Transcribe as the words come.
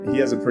he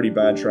has a pretty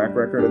bad track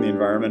record on the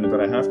environment, but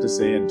I have to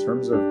say, in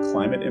terms of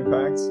climate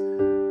impacts,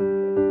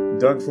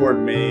 Doug Ford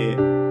may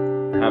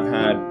have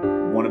had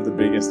one of the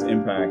biggest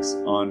impacts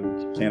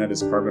on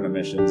Canada's carbon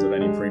emissions of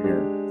any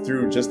premier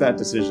through just that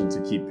decision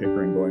to keep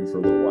Pickering going for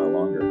a little while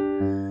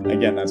longer.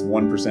 Again, that's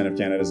 1% of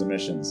Canada's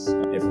emissions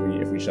if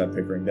we shut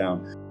Pickering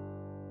down.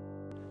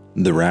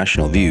 The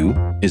Rational View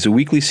is a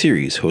weekly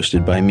series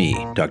hosted by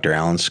me, Dr.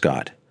 Alan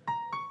Scott,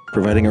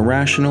 providing a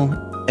rational,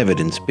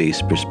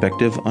 evidence-based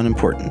perspective on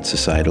important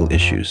societal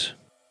issues.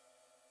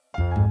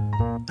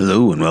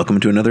 Hello and welcome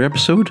to another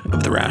episode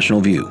of The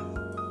Rational View.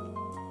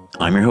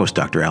 I'm your host,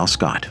 Dr. Al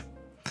Scott.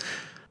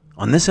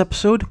 On this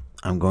episode,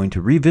 I'm going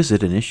to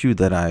revisit an issue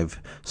that I've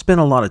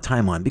spent a lot of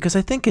time on because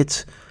I think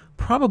it's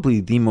probably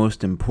the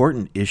most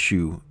important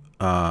issue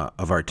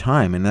of our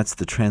time, and that's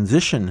the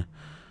transition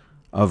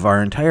of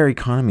our entire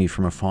economy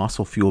from a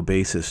fossil fuel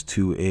basis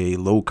to a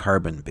low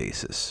carbon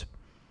basis.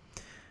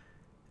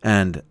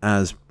 And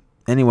as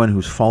anyone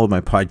who's followed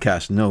my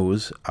podcast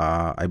knows,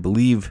 I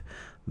believe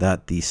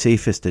that the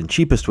safest and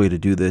cheapest way to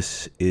do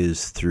this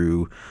is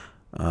through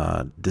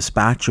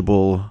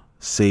dispatchable,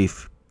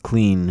 safe,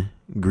 clean,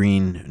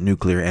 green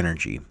nuclear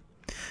energy.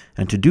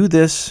 And to do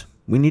this,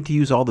 we need to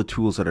use all the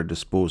tools at our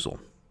disposal.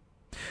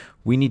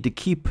 We need to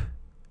keep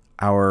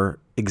our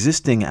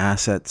existing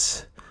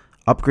assets,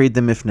 upgrade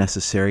them if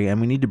necessary, and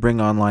we need to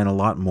bring online a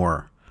lot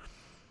more.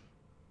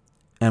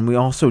 And we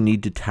also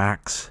need to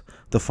tax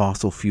the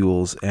fossil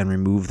fuels and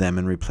remove them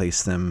and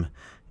replace them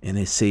in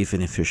a safe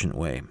and efficient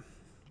way.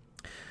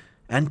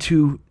 And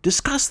to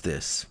discuss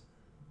this,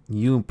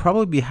 you'll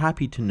probably be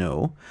happy to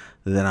know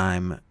that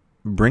I'm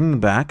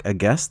bringing back a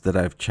guest that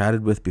I've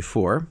chatted with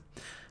before.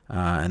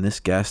 And this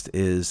guest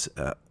is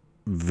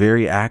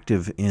very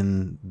active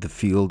in the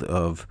field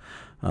of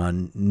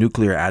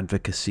nuclear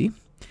advocacy.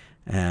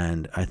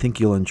 And I think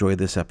you'll enjoy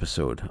this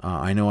episode.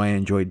 I know I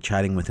enjoyed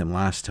chatting with him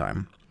last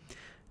time.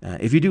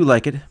 If you do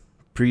like it,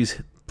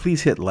 please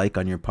hit like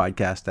on your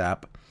podcast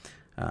app.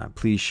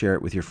 Please share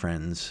it with your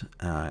friends.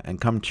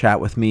 And come chat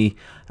with me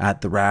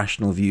at the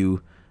Rational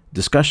View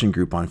discussion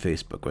group on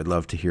Facebook. I'd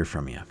love to hear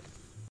from you.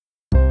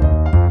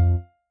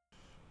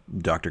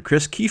 Dr.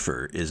 Chris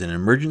Keefer is an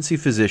emergency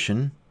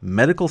physician,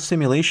 medical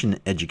simulation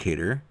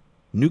educator,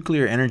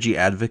 nuclear energy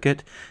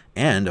advocate,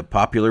 and a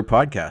popular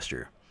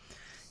podcaster.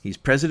 He's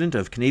president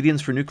of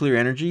Canadians for Nuclear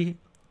Energy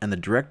and the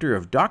director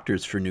of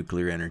Doctors for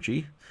Nuclear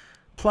Energy.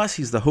 Plus,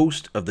 he's the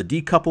host of the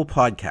Decouple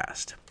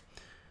podcast.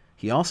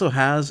 He also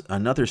has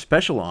another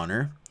special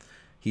honor.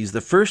 He's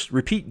the first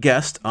repeat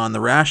guest on The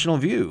Rational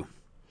View.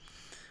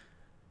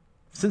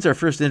 Since our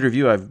first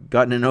interview, I've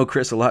gotten to know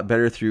Chris a lot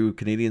better through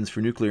Canadians for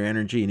Nuclear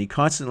Energy, and he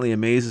constantly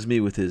amazes me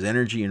with his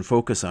energy and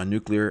focus on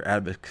nuclear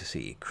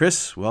advocacy.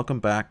 Chris, welcome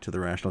back to The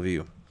Rational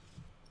View.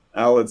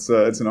 Al, it's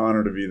an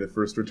honor to be the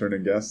first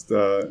returning guest.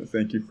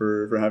 Thank you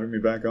for having me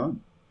back on.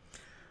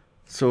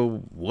 So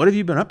what have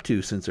you been up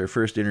to since our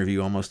first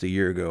interview almost a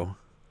year ago?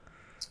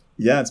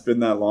 Yeah, it's been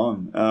that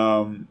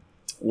long.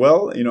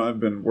 Well, I've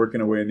been working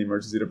away in the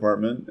emergency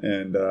department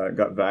and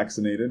got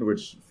vaccinated,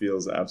 which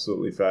feels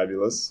absolutely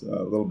fabulous.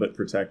 A little bit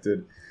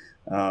protected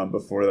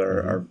before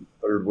our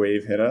third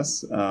wave hit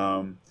us.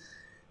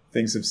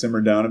 Things have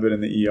simmered down a bit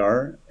in the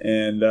ER,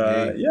 and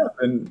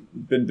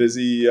been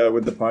busy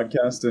with the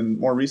podcast, and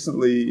more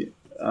recently,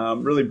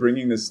 really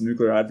bringing this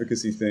nuclear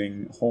advocacy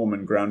thing home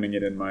and grounding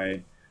it in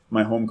my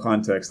home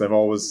context. I've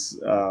always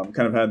kind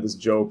of had this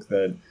joke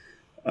that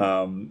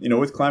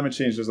with climate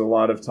change, there's a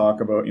lot of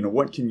talk about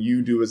what can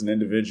you do as an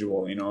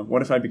individual.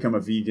 What if I become a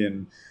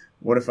vegan?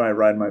 What if I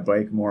ride my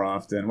bike more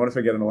often? What if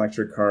I get an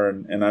electric car?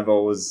 And I've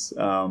always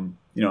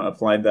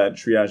applied that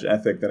triage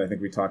ethic that I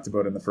think we talked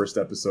about in the first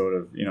episode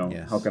of,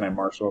 Yes. How can I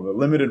marshal the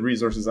limited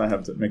resources I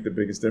have to make the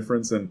biggest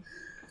difference? And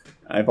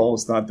I've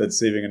always thought that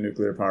saving a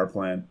nuclear power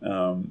plant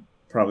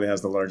probably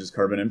has the largest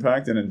carbon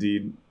impact. And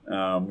indeed,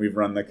 we've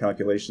run the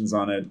calculations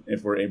on it.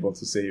 If we're able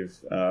to save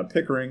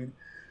Pickering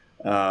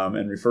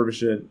and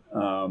refurbish it,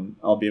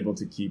 I'll be able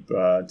to keep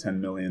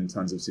 10 million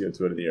tons of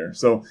CO2 out of the air.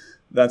 So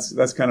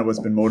that's kind of what's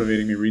been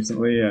motivating me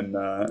recently. And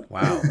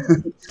wow,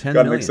 10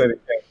 got million. an exciting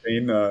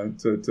campaign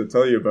to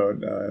tell you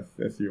about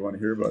if you want to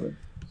hear about it.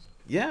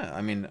 Yeah,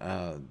 I mean,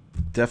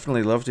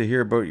 definitely love to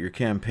hear about your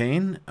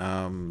campaign.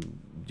 Do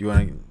you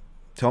want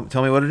to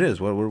tell me what it is?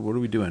 What are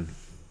we doing?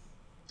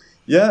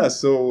 Yeah,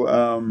 so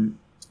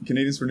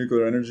Canadians for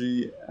Nuclear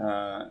Energy,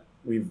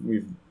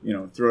 we've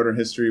throughout our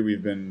history,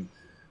 we've been,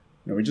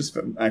 we just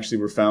actually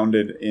were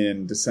founded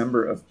in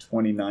December of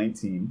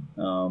 2019,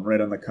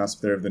 right on the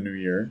cusp there of the new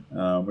year.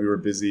 We were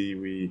busy.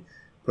 We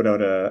put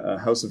out a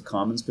House of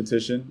Commons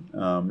petition,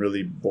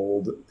 really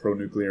bold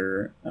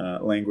pro-nuclear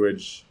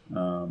language,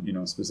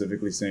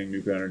 specifically saying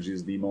nuclear energy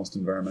is the most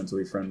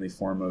environmentally friendly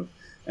form of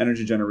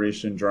energy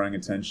generation, drawing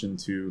attention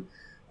to,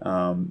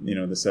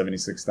 the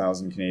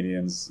 76,000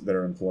 Canadians that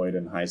are employed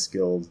in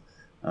high-skilled,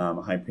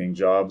 high-paying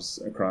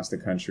jobs across the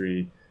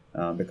country,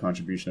 the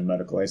contribution of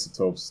medical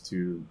isotopes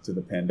to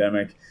the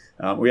pandemic.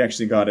 We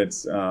actually got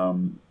it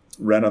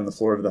read on the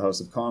floor of the House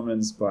of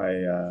Commons by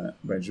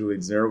Julie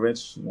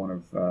Zarowicz, one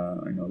of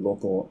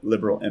local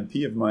Liberal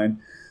MP of mine.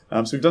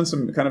 So we've done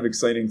some kind of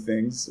exciting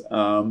things.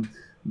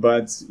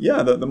 But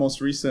yeah, the most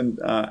recent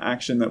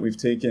action that we've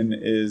taken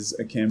is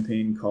a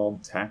campaign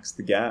called Tax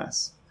the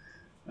Gas.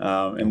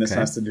 And this Okay.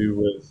 has to do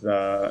with,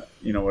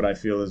 what I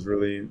feel is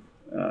really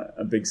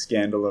a big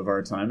scandal of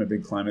our time, a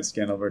big climate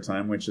scandal of our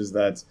time, which is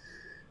that,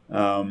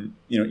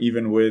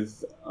 even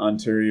with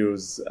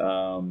Ontario's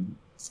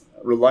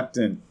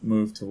reluctant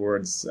move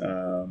towards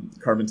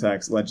carbon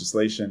tax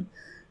legislation,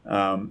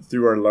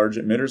 through our large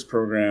emitters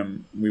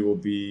program, we will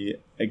be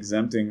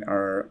exempting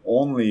our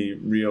only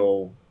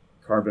real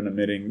carbon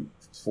emitting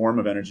form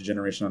of energy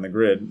generation on the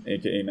grid,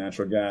 aka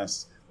natural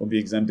gas, will be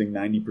exempting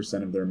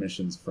 90% of their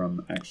emissions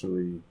from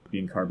actually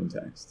being carbon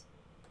taxed.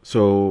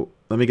 So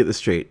let me get this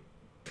straight.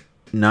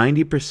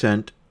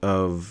 90%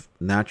 of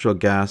natural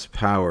gas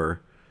power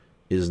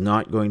is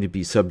not going to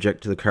be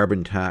subject to the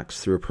carbon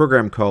tax through a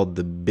program called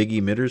the Big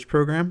Emitters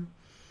Program.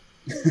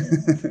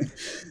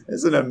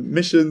 It's an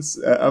emissions.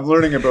 I'm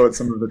learning about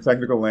some of the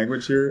technical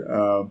language here.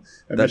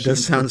 That does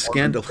Emissions sound performance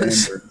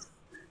scandalous. standards.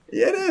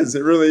 Yeah, it is.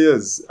 It really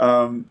is.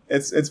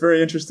 It's very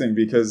interesting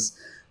because,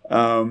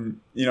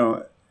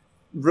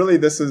 really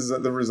this is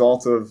the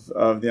result of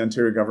the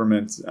Ontario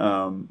government,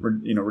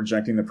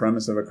 rejecting the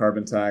premise of a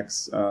carbon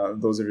tax.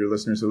 Those of your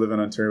listeners who live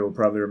in Ontario will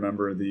probably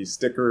remember the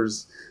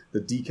stickers,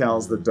 the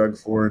decals that Doug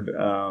Ford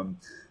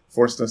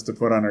forced us to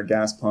put on our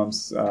gas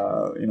pumps.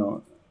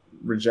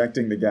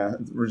 Rejecting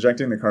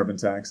the carbon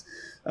tax,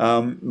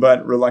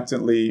 but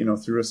reluctantly,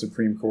 through a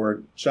Supreme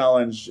Court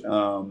challenge,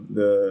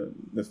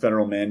 the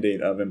federal mandate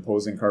of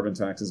imposing carbon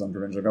taxes on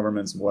provincial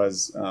governments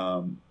was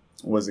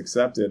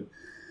accepted.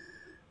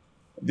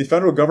 The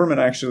federal government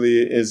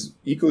actually is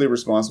equally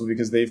responsible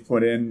because they've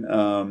put in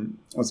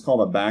what's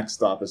called a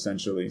backstop,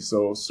 essentially.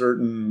 So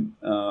certain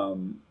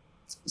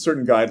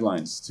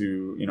guidelines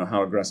to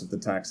how aggressive the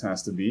tax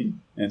has to be,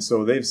 and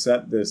so they've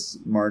set this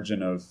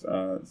margin of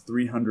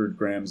 300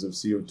 grams of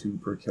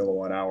CO2 per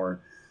kilowatt hour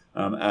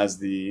as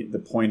the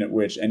point at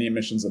which any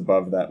emissions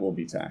above that will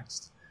be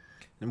taxed.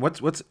 And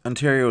what's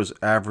Ontario's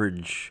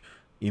average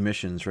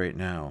emissions right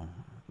now?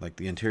 Like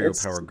the Ontario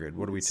It's Power Grid,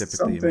 what do we typically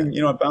something, emit?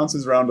 it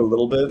bounces around a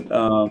little bit,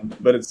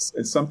 but it's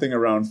something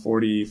around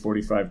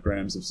 45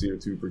 grams of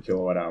CO2 per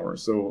kilowatt hour.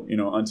 So,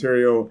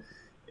 Ontario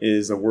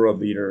is a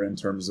world leader in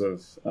terms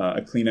of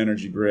a clean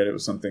energy grid. It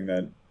was something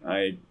that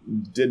I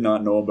did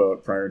not know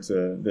about prior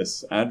to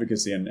this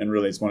advocacy. And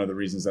really, it's one of the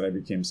reasons that I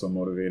became so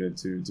motivated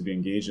to be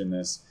engaged in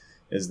this,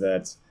 is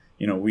that,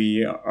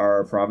 we are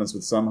a province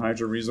with some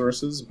hydro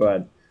resources,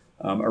 but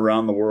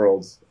around the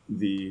world,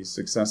 the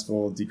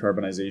successful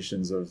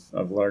decarbonizations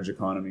of large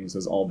economies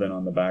has all been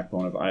on the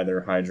backbone of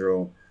either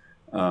hydro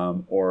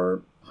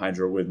or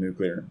hydro with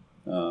nuclear.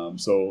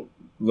 So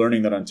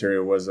learning that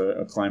Ontario was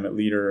a climate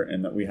leader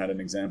and that we had an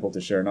example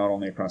to share not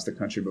only across the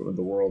country but with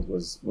the world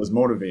was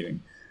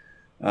motivating.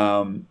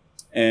 And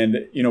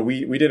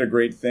we did a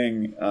great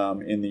thing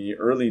in the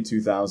early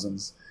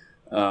 2000s,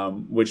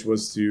 which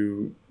was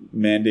to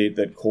mandate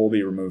that coal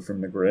be removed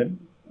from the grid.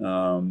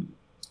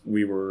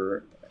 We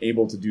were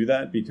able to do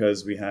that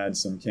because we had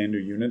some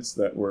CANDU units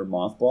that were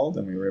mothballed,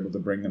 and we were able to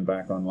bring them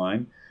back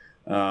online,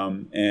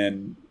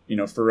 and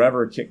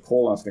forever kick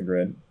coal off the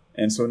grid.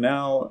 And so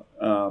now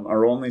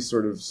our only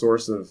sort of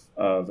source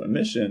of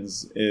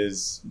emissions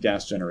is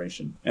gas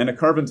generation. And a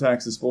carbon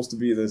tax is supposed to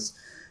be this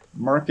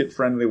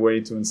market-friendly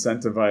way to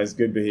incentivize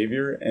good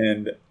behavior.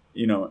 And,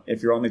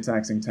 if you're only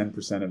taxing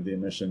 10% of the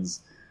emissions,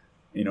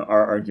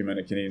 our argument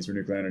at Canadians for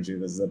Nuclear Energy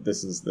is that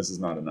this is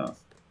not enough.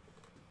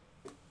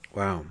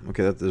 Wow.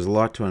 Okay, there's a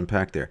lot to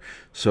unpack there.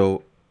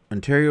 So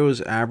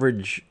Ontario's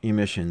average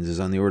emissions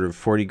is on the order of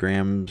 40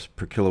 grams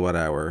per kilowatt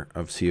hour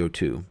of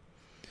CO2.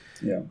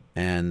 Yeah.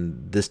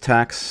 And this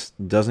tax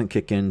doesn't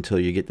kick in until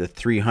you get to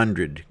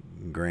 300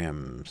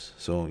 grams.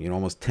 So,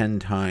 almost 10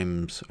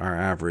 times our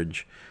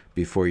average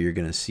before you're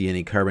going to see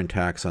any carbon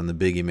tax on the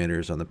big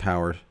emitters on the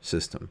power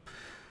system.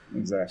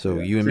 Exactly. So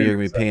yeah. you and me are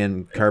going to be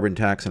paying carbon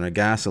tax on our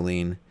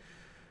gasoline,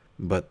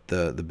 but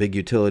the big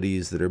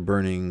utilities that are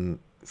burning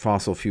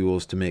fossil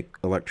fuels to make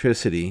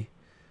electricity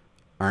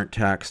aren't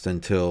taxed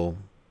until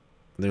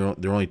they're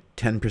only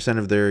 10%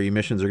 of their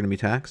emissions are going to be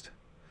taxed.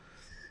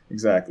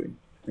 Exactly.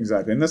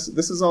 And this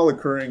is all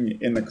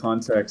occurring in the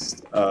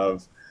context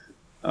of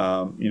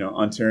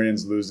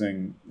Ontarians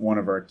losing one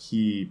of our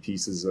key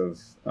pieces of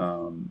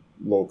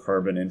low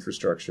carbon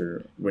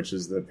infrastructure, which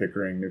is the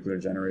Pickering nuclear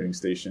generating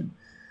station.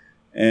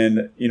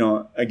 And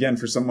again,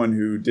 for someone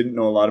who didn't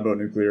know a lot about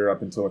nuclear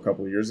up until a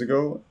couple of years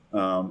ago,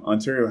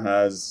 Ontario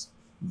has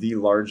the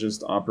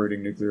largest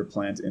operating nuclear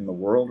plant in the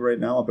world right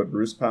now up at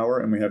Bruce Power,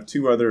 and we have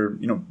two other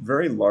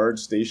very large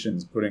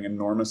stations putting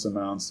enormous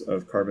amounts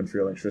of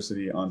carbon-free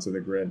electricity onto the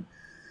grid.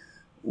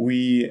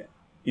 We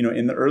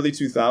in the early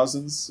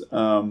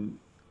 2000s,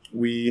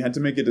 we had to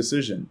make a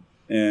decision,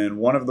 and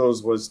one of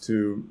those was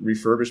to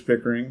refurbish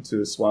Pickering,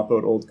 to swap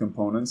out old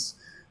components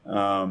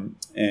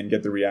and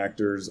get the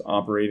reactors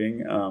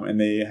operating, and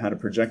they had a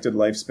projected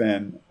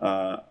lifespan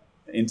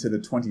into the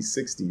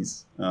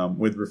 2060s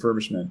with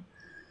refurbishment.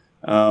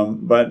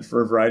 But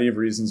for a variety of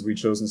reasons, we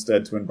chose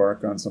instead to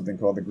embark on something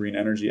called the Green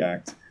Energy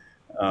Act,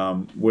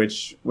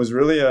 which was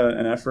really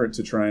an effort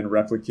to try and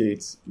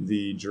replicate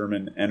the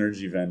German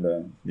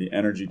Energiewende, the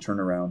energy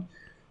turnaround,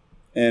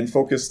 and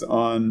focused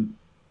on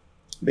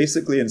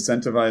basically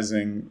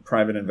incentivizing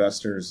private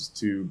investors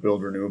to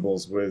build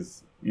renewables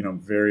with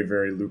very,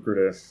 very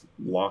lucrative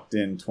locked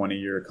in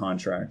 20-year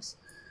contracts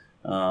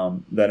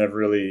that have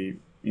really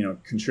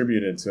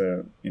contributed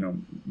to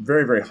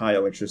very, very high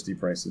electricity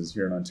prices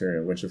here in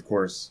Ontario, which of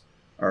course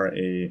are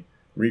a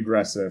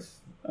regressive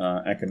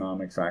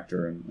economic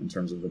factor in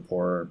terms of the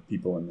poor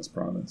people in this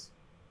province.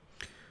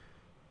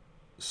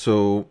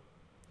 So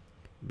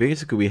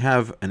basically, we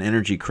have an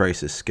energy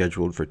crisis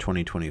scheduled for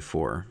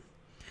 2024.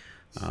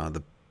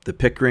 The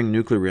Pickering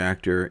nuclear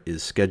reactor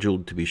is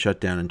scheduled to be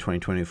shut down in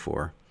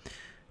 2024,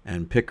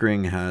 and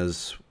Pickering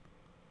has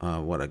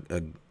what?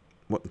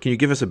 Can you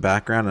give us a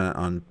background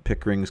on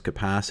Pickering's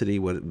capacity?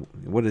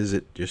 What is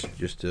it?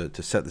 Just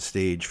to set the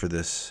stage for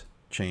this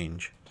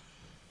change.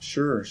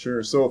 Sure.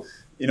 So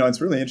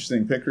it's really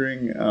interesting.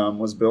 Pickering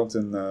was built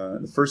in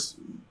the first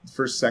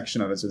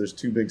section of it. So there's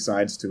two big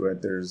sides to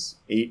it. There's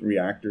 8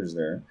 reactors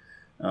there,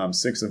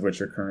 6 of which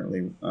are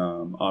currently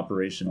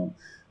operational.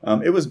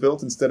 It was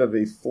built instead of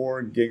a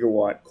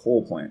 4-gigawatt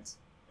coal plant.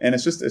 And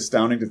it's just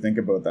astounding to think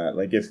about that.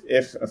 Like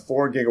if a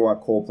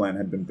 4-gigawatt coal plant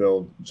had been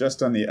built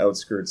just on the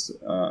outskirts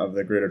of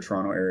the Greater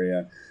Toronto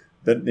area,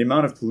 the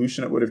amount of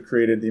pollution it would have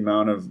created, the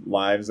amount of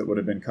lives that would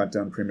have been cut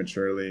down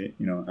prematurely,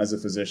 as a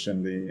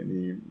physician,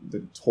 the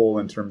toll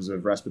in terms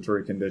of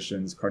respiratory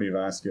conditions,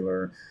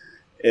 cardiovascular,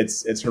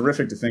 it's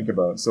horrific to think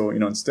about. So,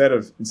 instead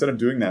of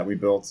doing that, we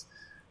built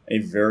a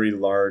very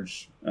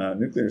large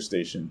nuclear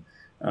station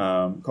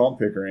called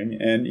Pickering.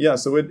 And yeah,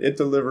 so it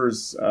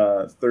delivers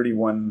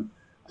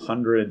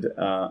 3,100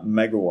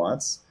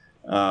 megawatts.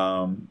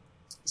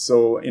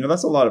 So,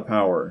 that's a lot of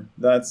power.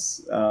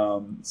 That's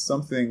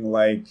something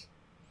like,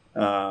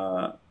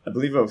 I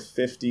believe, about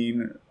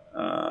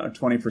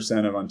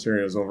 20% of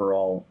Ontario's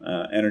overall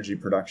energy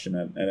production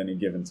at any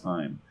given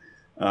time.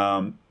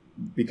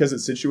 Because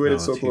it's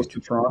situated so close to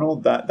Toronto,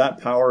 that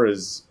power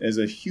is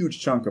a huge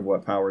chunk of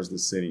what powers the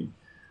city.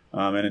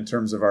 And in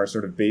terms of our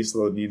sort of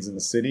baseload needs in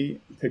the city,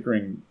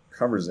 Pickering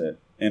covers it,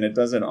 and it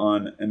does it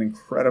on an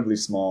incredibly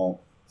small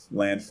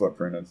land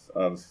footprint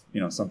of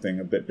something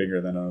a bit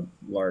bigger than a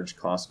large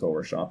Costco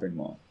or shopping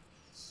mall.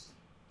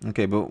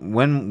 Okay, but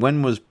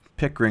when was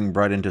Pickering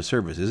brought into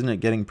service? Isn't it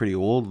getting pretty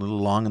old, a little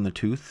long in the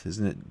tooth?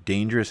 Isn't it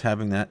dangerous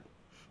having that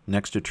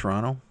next to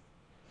Toronto?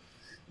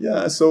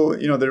 Yeah, so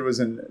there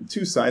was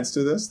 2 sides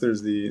to this.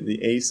 There's the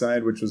A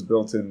side, which was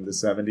built in the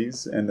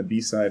 70s, and the B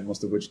side,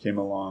 most of which came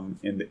along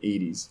in the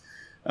 80s.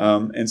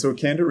 And so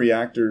Canada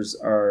reactors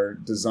are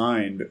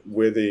designed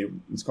with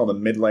it's called a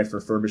midlife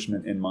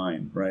refurbishment in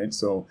mind, right?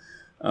 So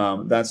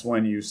that's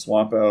when you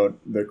swap out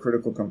the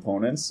critical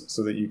components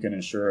so that you can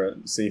ensure a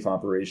safe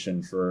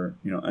operation for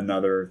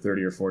another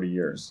 30 or 40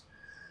 years.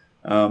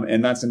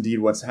 And that's indeed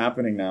what's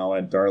happening now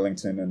at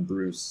Darlington and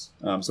Bruce.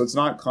 So it's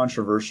not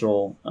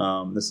controversial.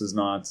 This is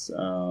not,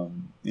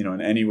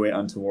 in any way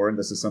untoward.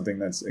 This is something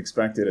that's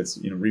expected. It's,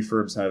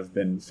 refurbs have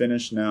been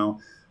finished now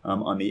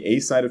on the A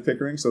side of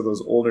Pickering. So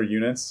those older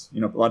units, a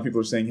lot of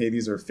people are saying, hey,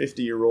 these are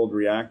 50-year-old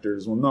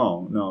reactors.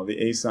 Well, no.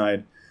 The A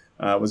side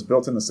was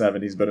built in the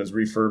 70s, but it was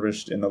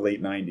refurbished in the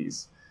late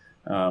 90s.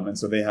 And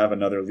so they have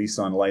another lease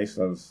on life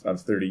of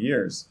 30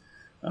 years.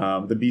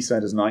 The B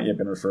side has not yet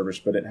been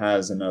refurbished, but it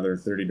has another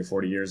 30 to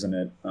 40 years in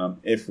it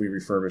if we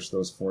refurbish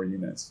those 4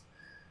 units.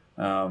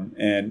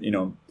 And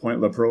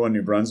Point Lepreau in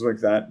New Brunswick,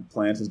 that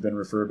plant has been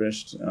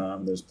refurbished.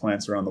 There's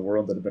plants around the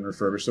world that have been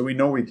refurbished. So we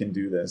know we can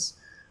do this.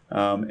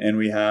 And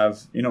we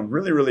have,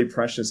 really, really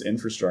precious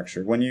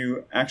infrastructure. When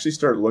you actually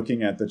start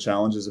looking at the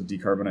challenges of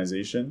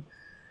decarbonization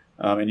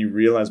and you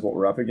realize what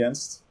we're up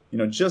against,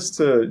 just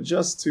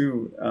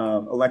to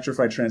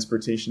electrify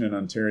transportation in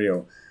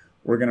Ontario,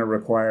 we're going to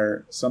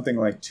require something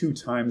like 2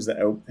 times the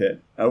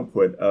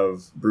output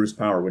of Bruce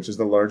Power, which is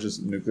the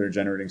largest nuclear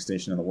generating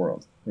station in the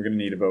world. We're going to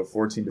need about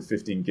 14 to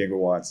 15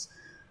 gigawatts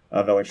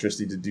of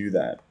electricity to do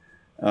that.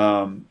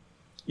 And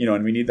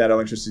we need that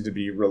electricity to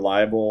be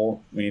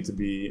reliable. We need to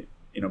be,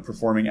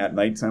 performing at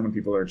nighttime when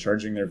people are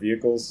charging their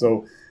vehicles.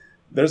 So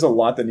there's a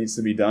lot that needs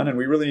to be done, and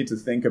we really need to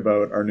think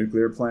about our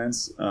nuclear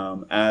plants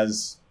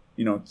as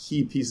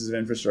key pieces of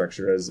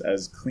infrastructure,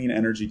 as clean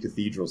energy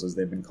cathedrals, as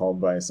they've been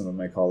called by some of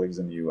my colleagues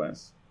in the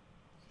U.S.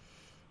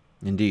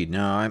 Indeed.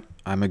 Now,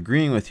 I'm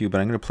agreeing with you, but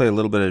I'm going to play a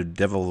little bit of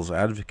devil's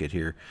advocate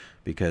here,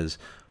 because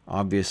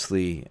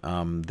obviously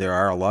there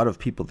are a lot of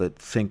people that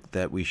think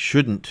that we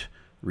shouldn't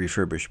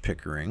refurbish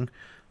Pickering.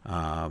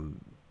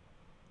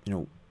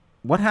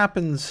 What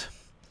happens?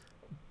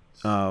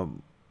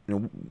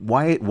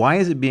 Why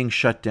is it being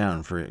shut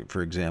down?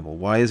 For example,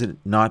 why is it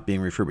not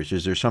being refurbished?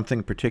 Is there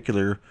something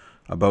particular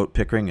about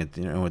Pickering?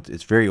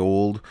 It's very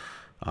old.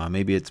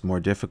 Maybe it's more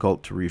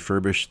difficult to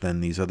refurbish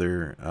than these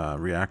other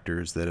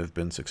reactors that have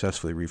been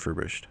successfully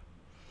refurbished.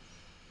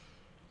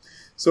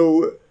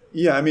 So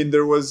Yeah, I mean,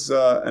 there was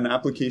an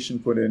application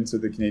put into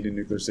the Canadian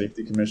Nuclear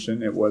Safety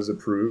Commission. It was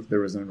approved.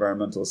 There was an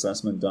environmental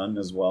assessment done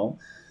as well.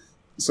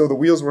 So the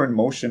wheels were in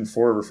motion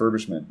for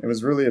refurbishment. It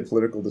was really a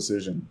political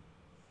decision.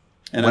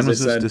 And When as I was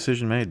this said,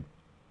 decision made?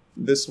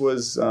 this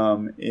was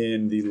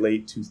in the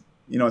late two.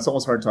 It's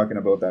almost hard talking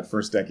about that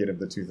first decade of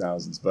the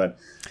 2000s, but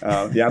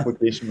the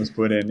application was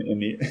put in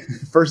the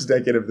first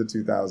decade of the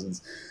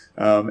 2000s.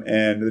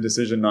 And the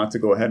decision not to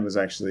go ahead was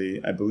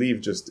actually, I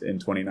believe, just in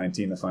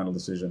 2019, the final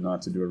decision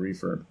not to do a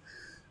refurb.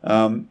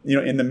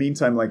 In the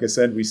meantime, like I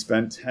said, we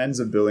spent tens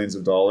of billions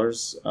of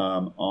dollars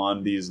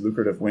on these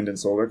lucrative wind and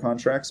solar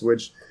contracts,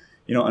 which,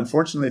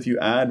 unfortunately, if you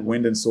add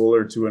wind and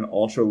solar to an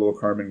ultra low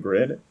carbon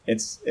grid,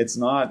 it's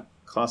not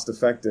cost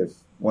effective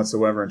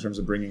whatsoever in terms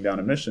of bringing down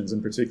emissions,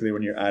 and particularly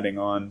when you're adding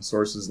on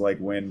sources like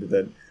wind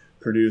that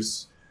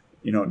produce,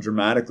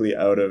 dramatically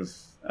out of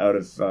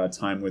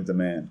time with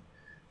demand.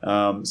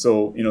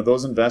 So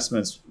those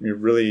investments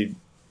really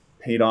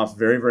paid off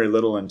very, very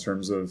little in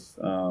terms of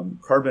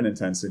carbon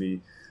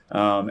intensity.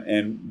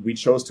 And we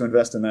chose to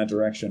invest in that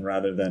direction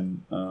rather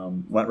than in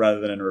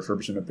a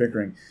refurbishment of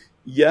Pickering.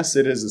 Yes,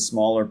 it is a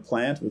smaller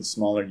plant with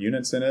smaller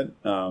units in it.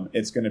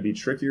 It's going to be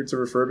trickier to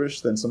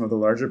refurbish than some of the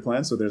larger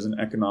plants, so there's an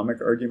economic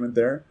argument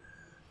there.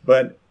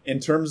 But in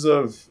terms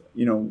of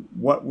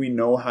what we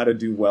know how to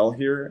do well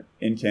here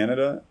in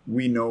Canada,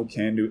 we know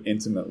can do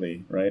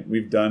intimately, right?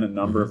 We've done a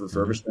number of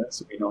refurbishments,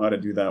 so we know how to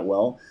do that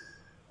well.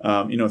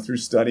 Through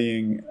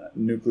studying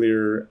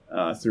nuclear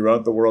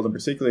throughout the world, and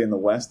particularly in the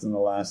West in the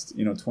last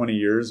 20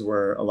 years,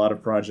 where a lot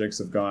of projects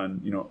have gone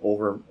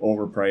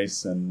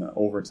overpriced and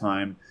over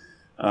time.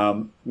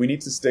 We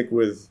need to stick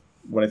with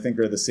what I think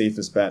are the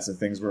safest bets, the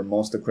things we're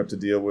most equipped to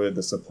deal with,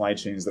 the supply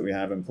chains that we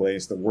have in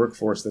place, the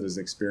workforce that is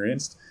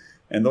experienced.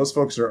 And those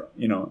folks are,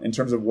 in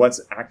terms of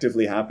what's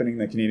actively happening in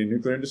the Canadian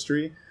nuclear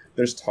industry,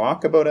 there's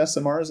talk about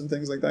SMRs and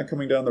things like that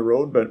coming down the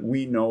road, but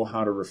we know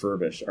how to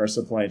refurbish. Our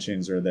supply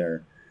chains are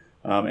there.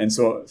 And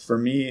so for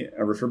me,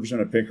 a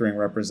refurbishment of Pickering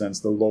represents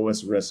the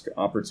lowest risk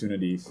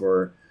opportunity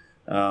for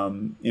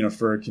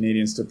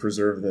Canadians to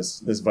preserve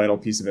this vital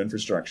piece of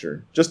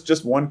infrastructure.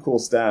 Just one cool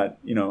stat,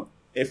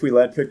 if we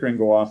let Pickering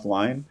go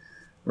offline,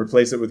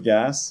 replace it with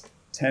gas,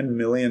 10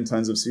 million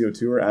tons of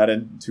CO2 are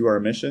added to our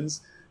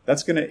emissions.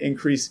 That's going to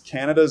increase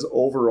Canada's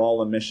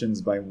overall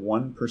emissions by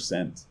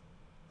 1%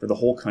 for the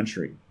whole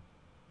country.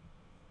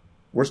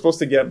 We're supposed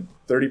to get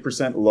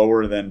 30%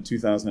 lower than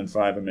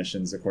 2005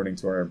 emissions according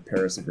to our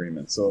Paris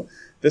Agreement. So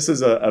this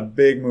is a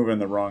big move in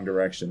the wrong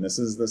direction. This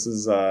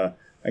is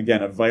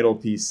again, a vital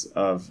piece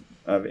of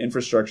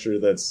infrastructure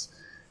that's,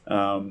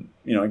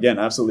 again,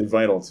 absolutely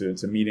vital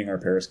to meeting our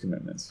Paris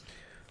commitments.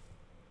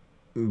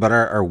 But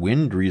our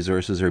wind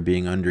resources are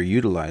being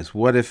underutilized.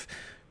 What if,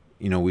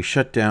 we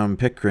shut down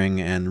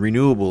Pickering and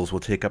renewables will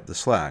take up the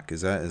slack?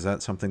 Is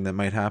that something that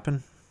might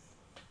happen?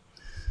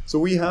 So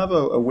we have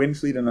a wind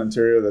fleet in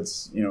Ontario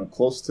that's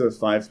close to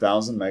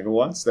 5,000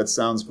 megawatts. That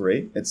sounds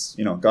great. It's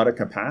got a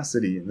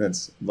capacity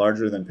that's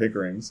larger than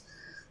Pickering's.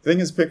 The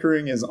thing is,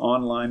 Pickering is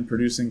online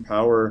producing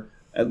power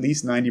at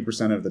least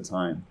 90% of the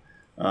time.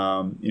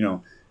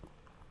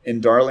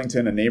 In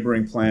Darlington, a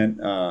neighboring plant,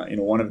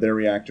 one of their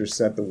reactors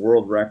set the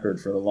world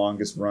record for the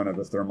longest run of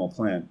a thermal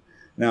plant.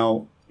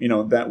 Now,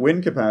 that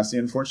wind capacity,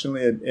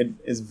 unfortunately, it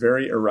is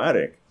very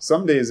erratic.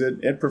 Some days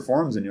it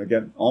performs and you'll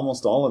get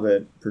almost all of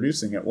it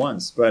producing at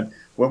once. But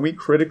when we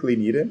critically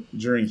need it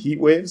during heat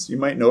waves, you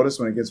might notice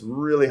when it gets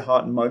really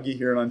hot and muggy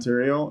here in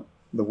Ontario,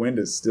 the wind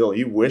is still,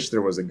 you wish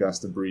there was a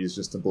gust of breeze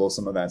just to blow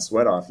some of that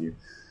sweat off you.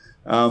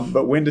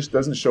 But wind just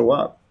doesn't show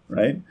up,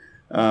 right?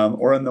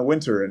 Or in the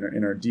winter,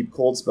 in our deep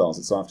cold spells,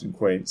 it's often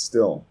quite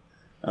still.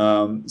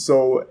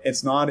 So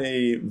it's not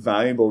a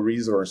valuable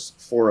resource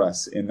for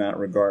us in that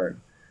regard.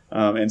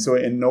 And so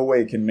in no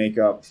way can make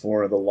up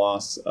for the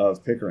loss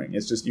of Pickering.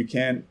 It's just you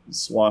can't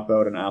swap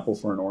out an apple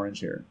for an orange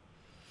here.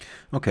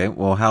 Okay,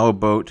 well, how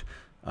about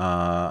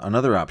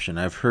another option?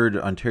 I've heard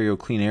Ontario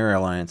Clean Air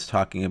Alliance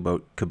talking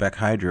about Quebec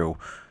Hydro.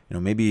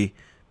 Maybe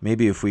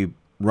if we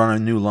run a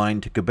new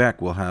line to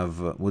Quebec,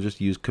 we'll just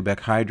use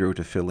Quebec Hydro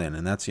to fill in,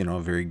 and that's a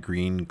very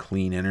green,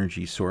 clean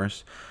energy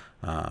source.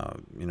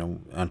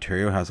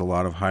 Ontario has a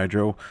lot of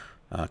hydro.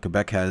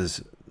 Quebec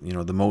has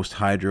the most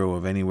hydro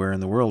of anywhere in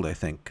the world, I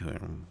think.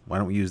 Why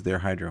don't we use their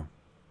hydro?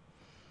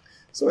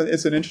 So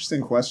it's an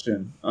interesting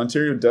question.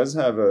 Ontario does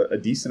have a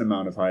decent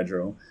amount of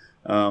hydro.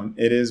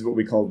 It is what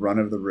we call run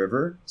of the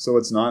river. So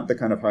it's not the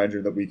kind of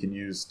hydro that we can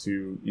use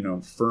to,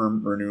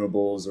 firm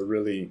renewables or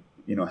really,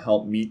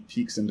 help meet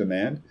peaks in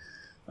demand.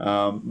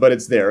 But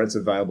it's there. It's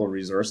a valuable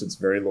resource. It's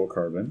very low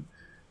carbon.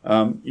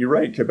 You're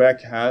right.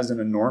 Quebec has an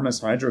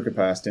enormous hydro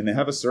capacity and they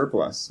have a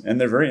surplus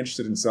and they're very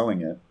interested in selling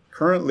it.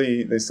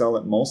 Currently, they sell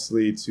it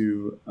mostly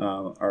to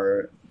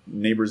our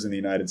neighbors in the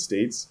United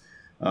States,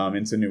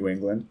 into New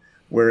England,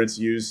 where it's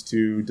used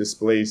to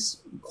displace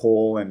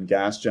coal and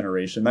gas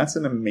generation. That's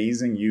an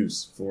amazing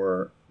use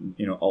for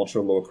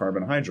ultra low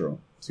carbon hydro,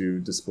 to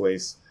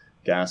displace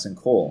gas and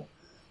coal.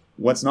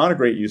 What's not a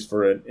great use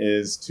for it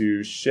is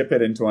to ship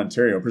it into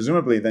Ontario.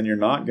 Presumably, then you're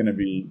not going to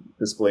be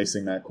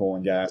displacing that coal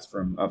and gas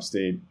from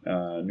upstate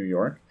New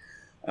York.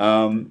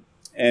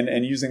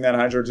 and using that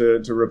hydro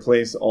to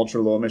replace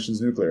ultra low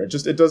emissions nuclear.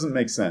 It doesn't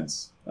make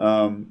sense.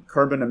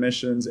 Carbon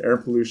emissions, air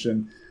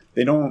pollution,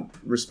 they don't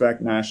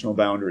respect national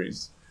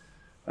boundaries.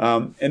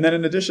 And then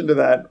in addition to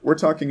that, we're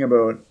talking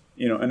about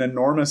an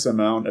enormous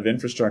amount of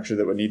infrastructure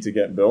that would need to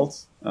get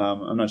built.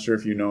 I'm not sure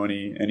if you know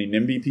any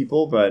NIMBY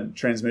people, but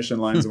transmission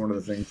lines are one of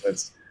the things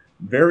that's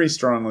very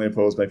strongly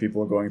opposed by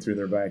people going through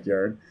their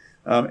backyard.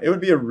 It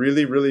would be a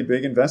really, really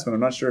big investment. I'm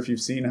not sure if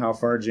you've seen how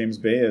far James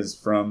Bay is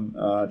from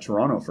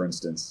Toronto, for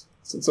instance.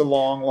 So it's a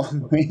long,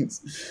 long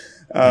ways.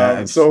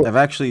 Yeah, I've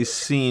actually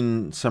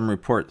seen some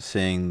reports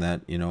saying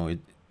that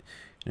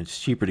it's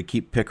cheaper to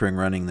keep Pickering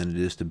running than it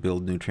is to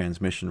build new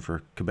transmission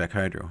for Quebec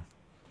Hydro.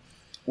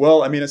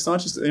 Well, I mean, it's not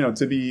just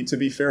to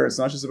be fair, it's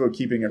not just about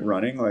keeping it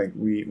running. Like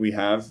we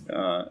have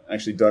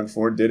actually, Doug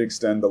Ford did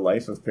extend the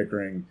life of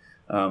Pickering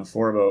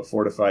for about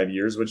 4 to 5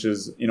 years, which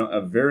is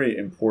a very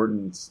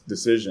important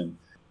decision.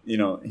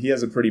 He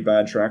has a pretty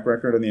bad track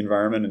record on the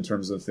environment in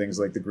terms of things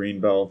like the green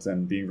belt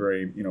and being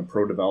very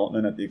pro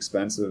development at the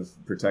expense of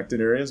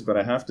protected areas. But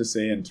I have to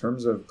say, in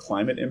terms of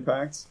climate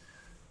impacts,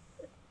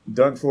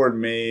 Doug Ford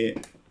may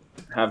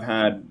have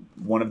had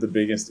one of the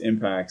biggest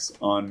impacts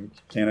on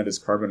Canada's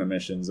carbon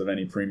emissions of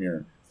any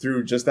premier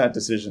through just that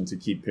decision to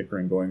keep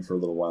Pickering going for a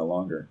little while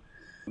longer.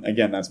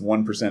 Again, that's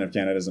 1% of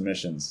Canada's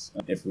emissions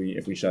if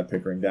we shut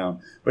Pickering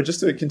down. But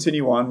just to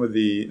continue on with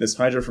this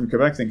hydro from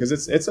Quebec thing, because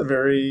it's a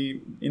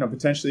very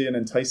potentially an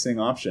enticing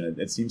option.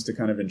 It seems to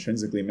kind of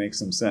intrinsically make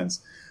some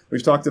sense.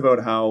 We've talked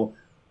about how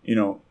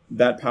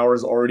that power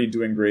is already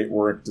doing great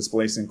work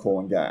displacing coal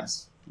and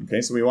gas.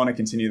 Okay, so we want to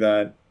continue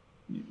that.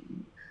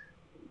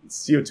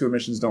 CO2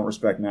 emissions don't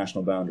respect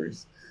national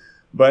boundaries.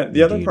 But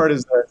the other part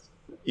is that,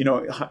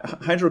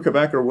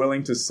 Hydro-Quebec are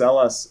willing to sell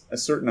us a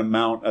certain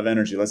amount of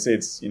energy. Let's say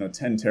it's, 10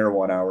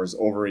 terawatt hours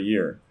over a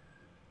year.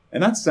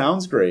 And that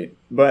sounds great,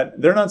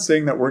 but they're not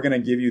saying that we're going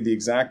to give you the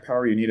exact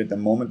power you need at the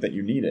moment that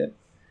you need it.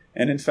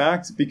 And in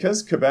fact,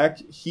 because Quebec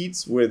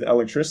heats with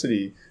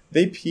electricity,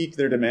 they peak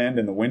their demand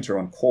in the winter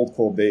on cold,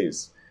 cold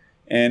days.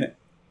 And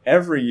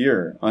every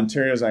year,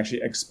 Ontario is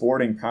actually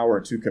exporting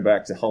power to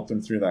Quebec to help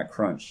them through that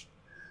crunch.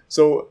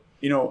 So,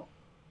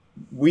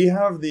 we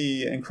have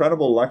the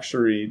incredible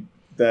luxury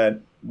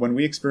that when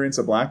we experience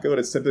a blackout,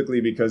 it's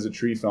typically because a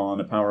tree fell on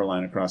a power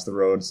line across the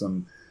road.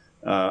 Some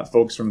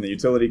folks from the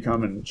utility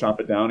come and chop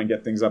it down and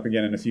get things up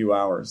again in a few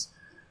hours.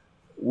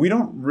 We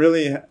don't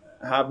really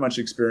have much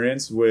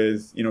experience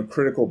with,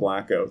 critical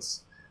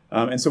blackouts.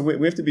 And so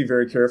we have to be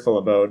very careful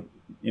about,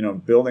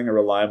 building a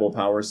reliable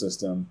power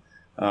system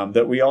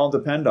that we all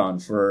depend on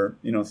for,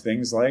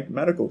 things like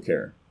medical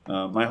care.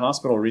 My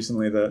hospital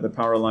recently, the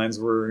power lines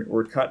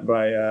were cut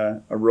by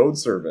a road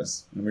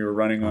service, and we were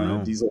running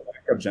on a diesel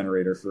backup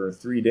generator for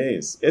 3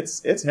 days.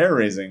 It's hair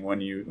raising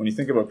when you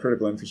think about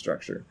critical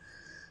infrastructure.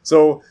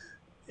 So,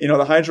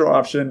 the hydro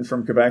option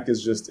from Quebec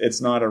is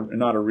it's not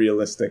a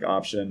realistic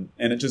option,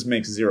 and it just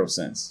makes zero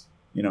sense.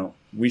 We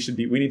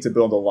need to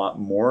build a lot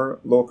more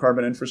low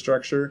carbon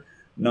infrastructure,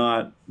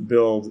 not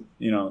build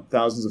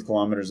thousands of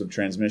kilometers of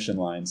transmission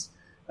lines.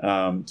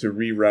 To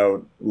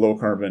reroute low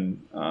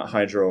carbon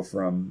hydro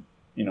from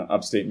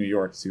upstate New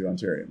York to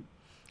Ontario.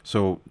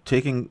 So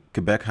taking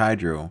Quebec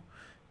Hydro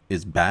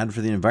is bad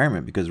for the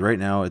environment because right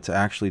now it's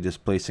actually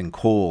displacing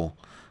coal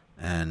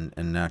and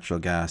natural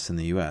gas in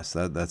the U.S.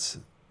 That's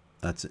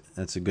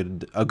a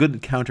good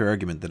counter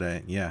argument that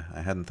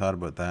I hadn't thought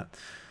about that.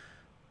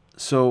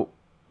 So,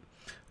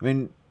 I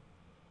mean,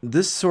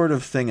 this sort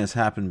of thing has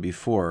happened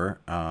before.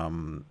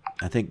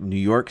 I think New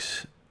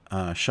York's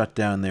shut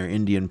down their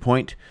Indian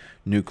Point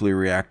nuclear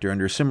reactor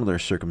under similar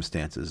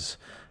circumstances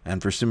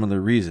and for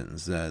similar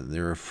reasons.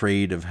 They're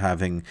afraid of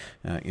having,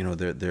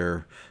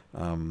 their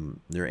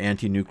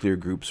anti-nuclear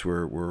groups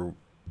were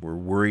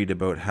worried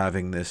about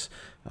having this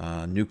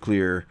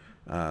nuclear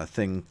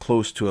thing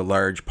close to a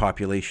large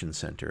population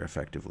center,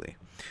 effectively.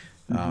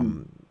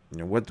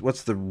 Mm-hmm.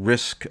 What's the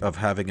risk of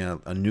having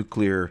a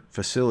nuclear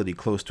facility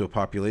close to a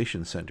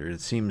population center?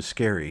 It seems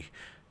scary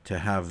to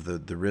have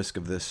the risk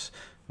of this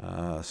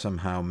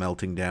somehow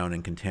melting down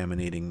and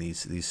contaminating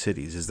these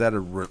cities. Is that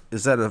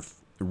a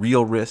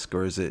real risk,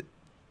 or is it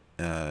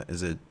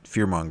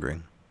fear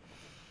mongering?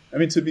 I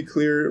mean, to be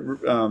clear,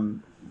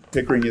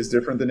 Pickering is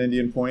different than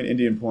Indian Point.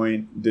 Indian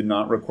Point did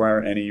not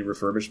require any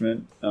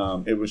refurbishment.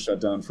 It was shut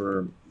down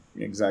for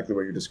exactly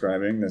what you're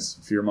describing, this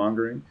fear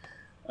mongering.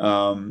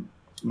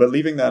 But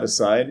leaving that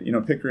aside,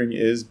 Pickering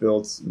is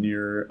built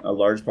near a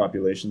large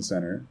population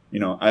center.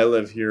 I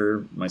live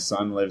here. My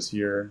son lives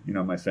here.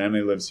 My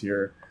family lives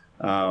here.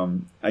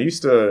 When I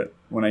used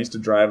to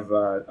drive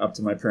up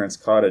to my parents'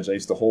 cottage, I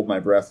used to hold my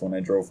breath when I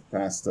drove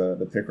past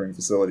the Pickering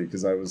facility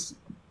because I was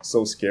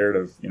so scared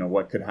of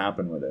what could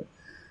happen with it.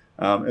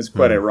 It's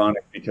quite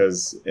ironic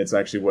because it's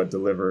actually what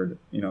delivered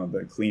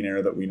the clean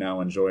air that we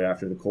now enjoy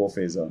after the coal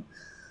phase out.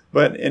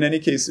 But in any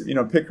case,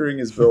 Pickering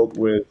is built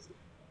with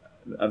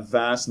a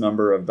vast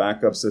number of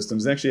backup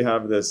systems. They actually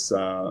have this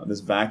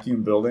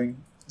vacuum building.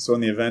 So in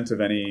the event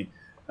of any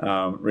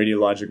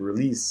radiologic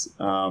release,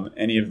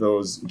 any of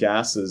those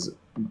gases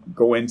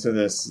go into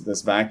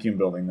this vacuum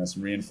building, this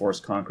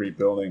reinforced concrete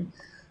building,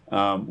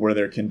 where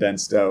they're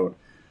condensed out.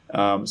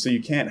 So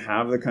you can't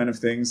have the kind of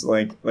things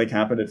like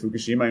happened at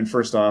Fukushima. And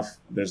first off,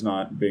 there's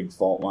not big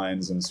fault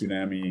lines and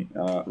tsunami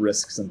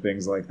risks and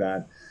things like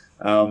that.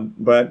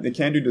 But the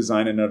CANDU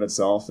design in and of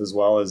itself, as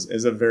well as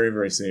is a very,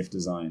 very safe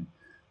design.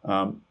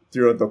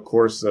 Throughout the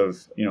course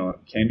of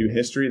CANDU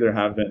history, there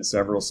have been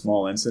several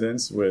small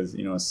incidents with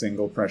a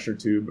single pressure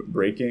tube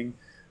breaking.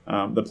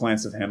 The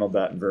plants have handled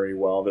that very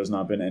well. There's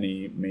not been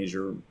any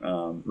major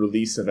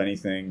release of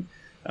anything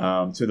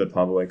to the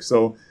public.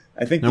 So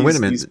I think now wait a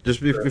minute.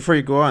 Just before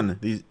you go on,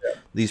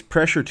 these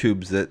pressure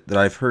tubes that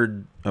I've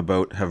heard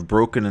about have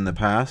broken in the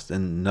past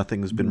and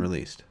nothing's been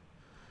released.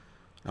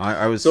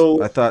 I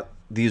thought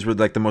these were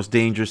like the most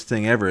dangerous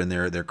thing ever, and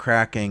they're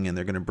cracking and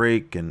they're going to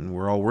break, and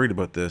we're all worried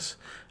about this.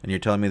 And you're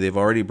telling me they've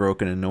already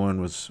broken and no one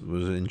was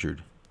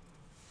injured.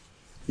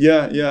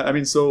 Yeah. I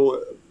mean,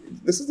 so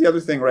this is the other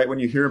thing, right? When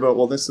you hear about,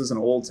 well, this is an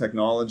old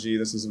technology,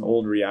 this is an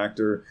old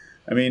reactor.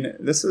 I mean,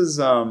 this is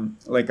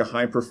like a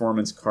high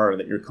performance car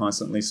that you're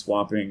constantly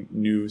swapping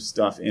new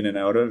stuff in and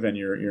out of, and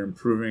you're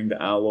improving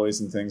the alloys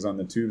and things on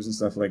the tubes and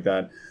stuff like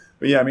that.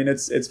 But yeah, I mean,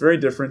 it's very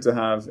different to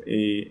have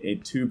a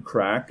tube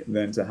crack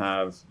than to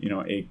have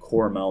a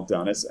core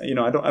meltdown. It's I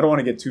don't want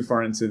to get too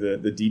far into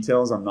the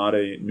details. I'm not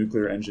a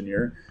nuclear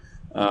engineer,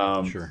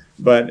 Sure.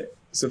 But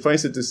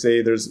suffice it to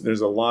say,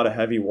 there's a lot of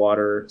heavy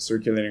water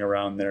circulating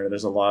around there.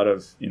 There's a lot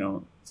of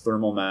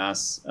thermal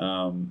mass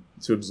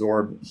to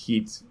absorb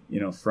heat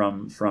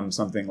from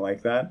something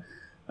like that.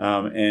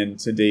 And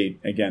to date,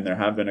 again, there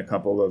have been a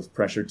couple of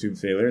pressure tube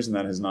failures, and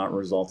that has not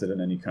resulted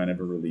in any kind of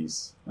a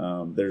release.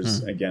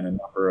 There's, again, a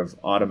number of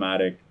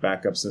automatic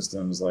backup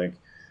systems like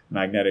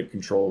magnetic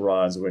control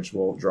rods, which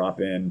will drop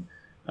in,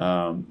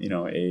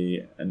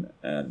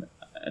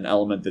 an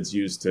element that's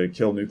used to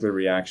kill nuclear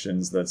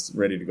reactions that's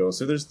ready to go.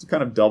 So there's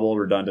kind of double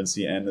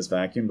redundancy in this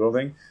vacuum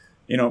building.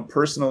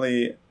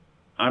 Personally,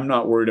 I'm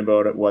not worried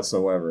about it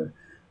whatsoever.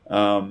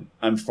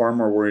 I'm far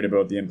more worried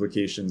about the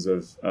implications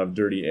of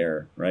dirty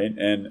air, right?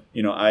 And,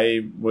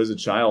 I was a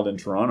child in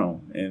Toronto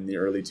in the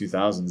early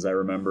 2000s. I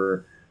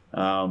remember,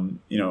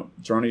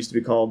 Toronto used to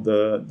be called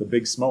the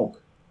Big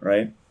Smoke,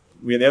 right?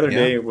 The other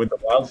day with the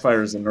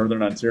wildfires in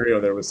Northern Ontario,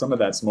 there was some of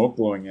that smoke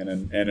blowing in,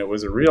 and it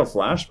was a real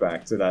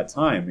flashback to that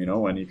time,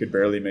 when you could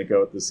barely make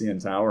out the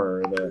CN Tower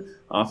or the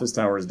office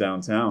towers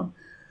downtown.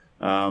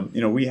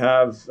 We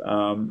have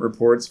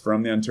reports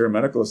from the Ontario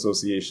Medical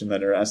Association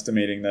that are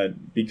estimating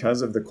that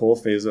because of the coal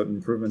phase-out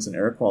improvements in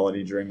air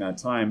quality during that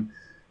time,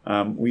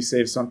 we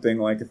save something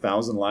like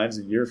 1,000 lives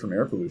a year from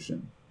air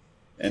pollution,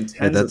 and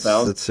tens of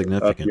thousands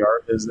of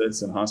ER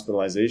visits and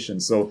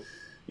hospitalizations. So,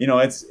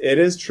 it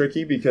is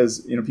tricky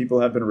because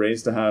people have been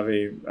raised to have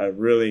a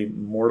really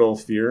mortal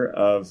fear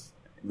of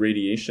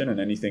radiation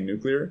and anything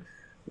nuclear,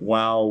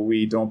 while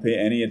we don't pay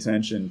any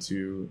attention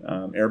to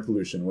air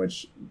pollution,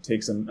 which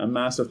takes a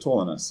massive toll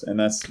on us. And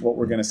that's what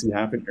we're going to see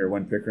happen here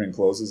when Pickering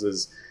closes,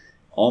 is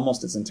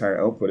almost its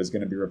entire output is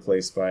going to be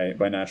replaced by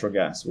natural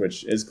gas,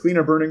 which is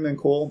cleaner burning than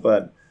coal,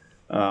 but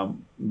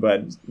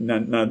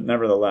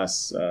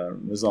nevertheless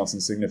results in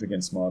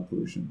significant smog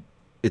pollution.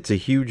 It's a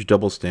huge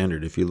double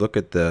standard. If you look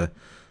at the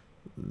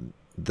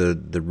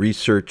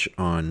research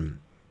on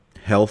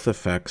health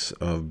effects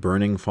of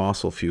burning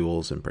fossil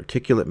fuels and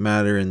particulate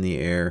matter in the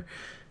air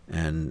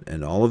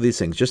and all of these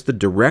things, just the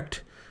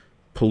direct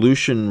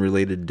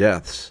pollution-related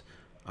deaths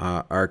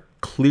are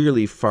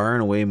clearly far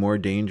and away more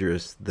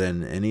dangerous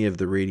than any of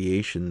the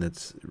radiation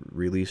that's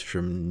released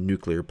from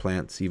nuclear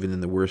plants, even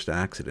in the worst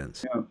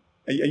accidents. Yeah.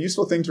 A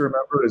useful thing to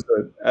remember is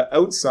that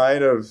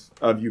outside of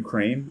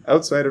Ukraine,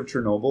 outside of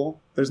Chernobyl,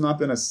 there's not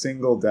been a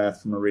single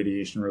death from a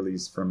radiation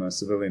release from a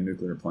civilian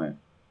nuclear plant.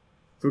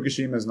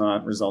 Fukushima has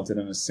not resulted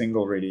in a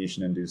single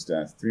radiation-induced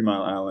death. 3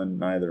 Mile Island,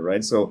 neither,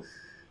 right? So,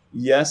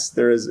 yes,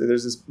 there's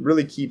this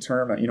really key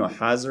term,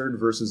 hazard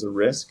versus a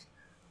risk.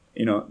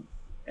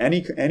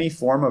 Any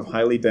form of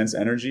highly dense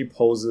energy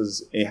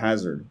poses a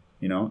hazard.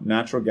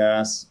 Natural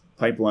gas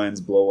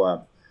pipelines blow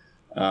up.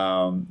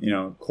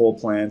 Coal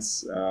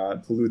plants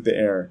pollute the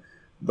air.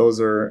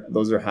 Those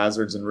are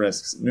hazards and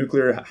risks.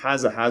 Nuclear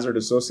has a hazard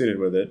associated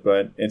with it,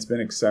 but it's been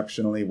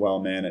exceptionally well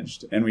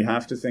managed. And we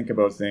have to think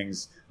about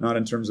things not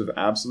in terms of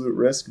absolute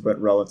risk, but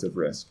relative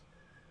risk.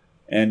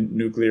 And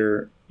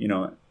nuclear,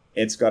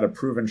 it's got a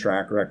proven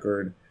track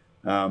record,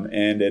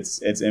 and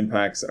its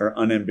impacts are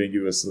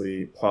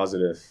unambiguously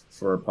positive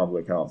for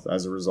public health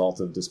as a result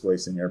of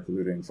displacing air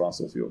polluting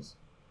fossil fuels.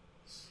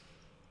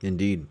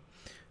 Indeed.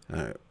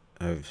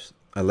 There's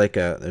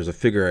a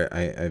figure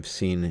I've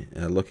seen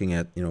looking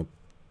at,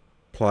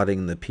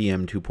 plotting the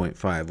PM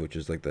 2.5, which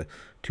is like the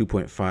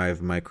 2.5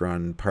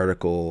 micron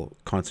particle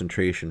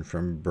concentration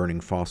from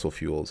burning fossil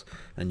fuels,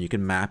 and you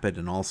can map it,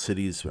 and all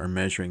cities are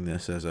measuring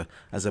this as a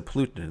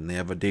pollutant, and they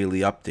have a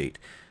daily update.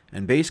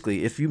 And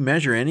basically, if you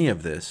measure any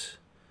of this,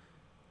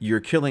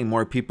 you're killing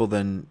more people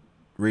than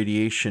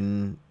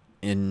radiation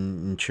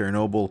in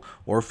Chernobyl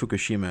or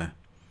Fukushima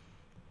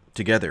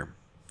together.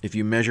 if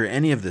you measure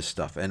any of this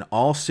stuff, and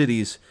all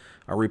cities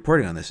are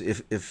reporting on this,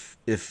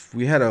 if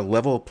we had a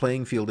level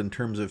playing field in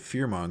terms of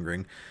fear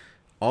mongering,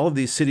 all of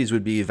these cities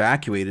would be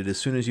evacuated as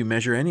soon as you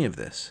measure any of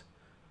this.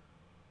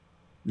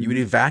 You would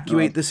No,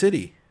 evacuate the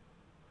city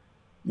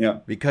yeah,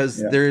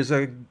 because yeah, there's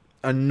a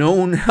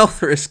known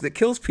health risk that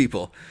kills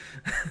people.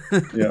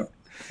 yeah,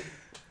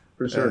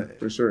 for Uh, sure,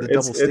 for sure. the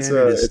It's double it's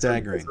standard a is it's a it's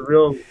staggering. a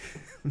real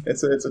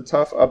it's a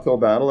tough uphill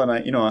battle, and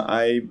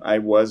I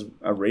was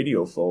a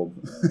radiophobe.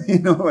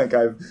 Like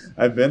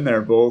I've been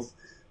there both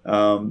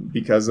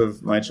because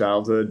of my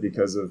childhood,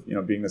 because of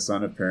being the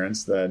son of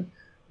parents that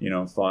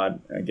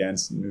fought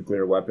against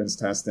nuclear weapons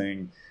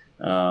testing,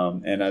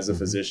 and as a Hmm.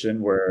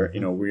 physician, where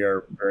Hmm. we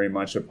are very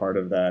much a part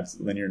of that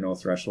linear no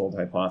threshold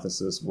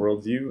hypothesis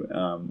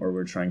worldview, where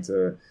we're trying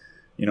to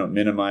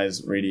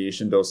minimize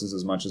radiation doses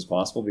as much as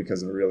possible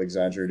because of a real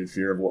exaggerated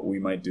fear of what we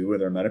might do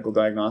with our medical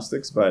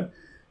diagnostics. But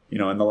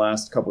in the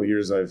last couple of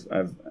years,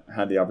 I've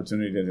had the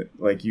opportunity to,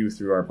 like you,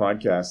 through our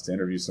podcast, to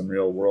interview some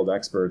real world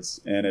experts,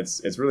 and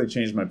it's really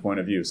changed my point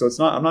of view. So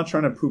I'm not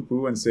trying to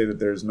poo-poo and say that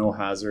there's no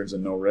hazards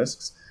and no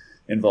risks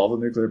involved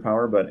with nuclear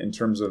power, but in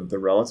terms of the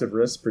relative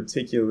risks,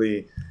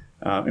 particularly,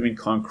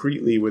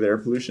 concretely with air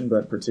pollution,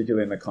 but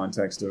particularly in the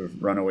context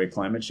of runaway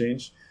climate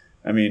change,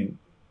 I mean,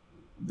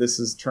 this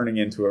is turning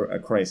into a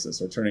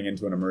crisis or turning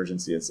into an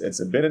emergency. It's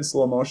a bit in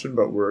slow motion,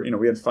 but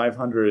we had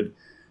 500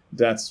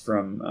 deaths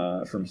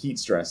from heat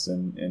stress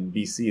in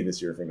BC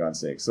this year, for God's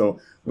sake. So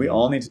we Hmm.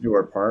 all need to do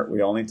our part.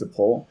 We all need to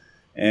pull,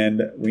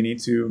 and we need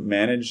to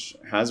manage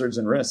hazards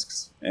and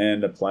risks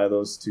and apply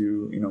those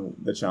to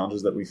the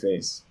challenges that we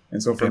face.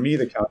 And so for Okay. me,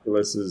 the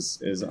calculus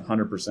is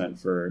 100%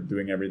 for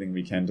doing everything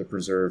we can to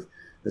preserve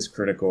this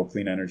critical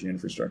clean energy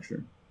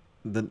infrastructure.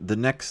 The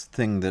next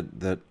thing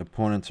that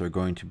opponents are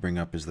going to bring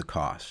up is the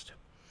cost.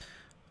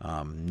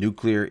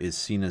 Nuclear is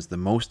seen as the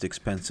most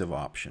expensive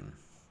option.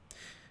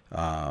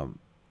 Uh,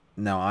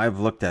 Now, I've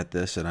looked at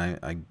this, and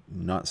I'm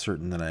not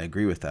certain that I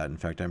agree with that. In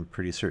fact, I'm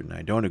pretty certain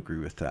I don't agree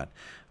with that.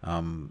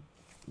 Um,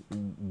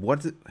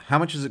 how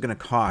much is it going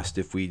to cost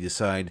if we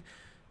decide,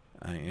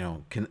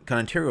 can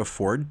Ontario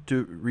afford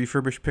to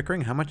refurbish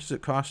Pickering? How much does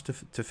it cost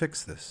to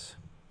fix this?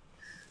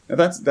 Now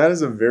that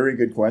is a very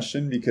good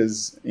question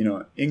because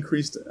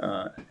increased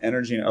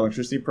energy and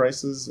electricity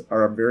prices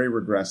are very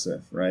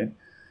regressive, right?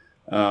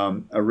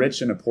 A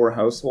rich and a poor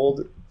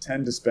household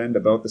tend to spend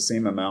about the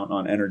same amount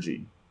on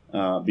energy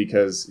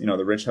because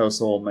the rich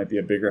household might be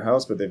a bigger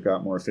house, but they've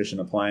got more efficient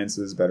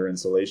appliances, better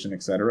insulation,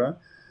 etc.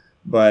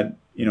 But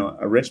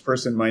a rich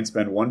person might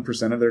spend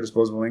 1% of their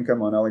disposable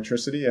income on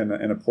electricity, and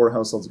a poor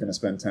household is going to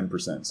spend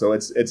 10%. So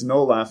it's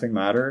no laughing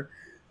matter,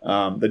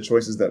 the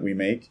choices that we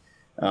make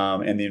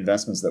and the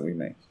investments that we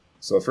make.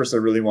 So first, I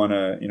really want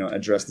to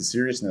address the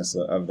seriousness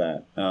of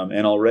that.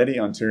 And already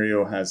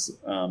Ontario has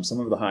some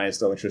of the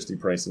highest electricity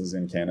prices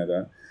in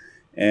Canada,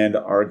 and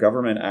our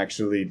government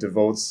actually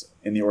devotes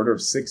in the order of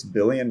 $6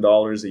 billion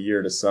a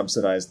year to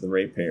subsidize the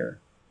ratepayer.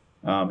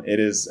 It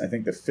is, I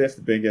think, the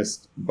fifth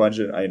biggest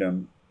budget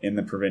item in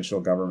the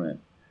provincial government.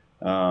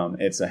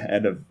 It's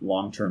ahead of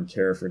long-term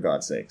care, for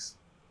God's sakes,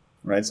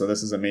 right? So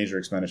this is a major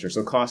expenditure.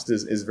 So cost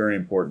is very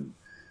important.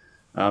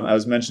 I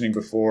was mentioning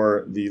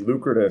before the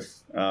lucrative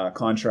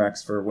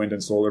contracts for wind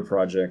and solar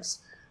projects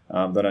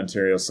that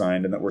Ontario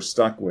signed and that we're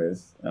stuck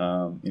with.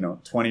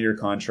 20-year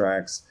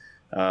contracts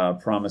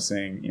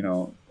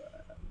promising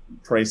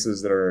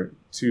prices that are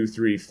 2,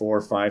 3,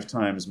 4, 5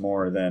 times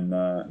more than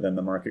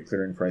the market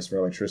clearing price for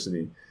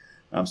electricity.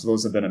 So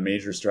those have been a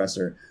major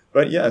stressor.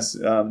 But yes,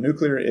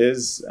 nuclear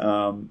is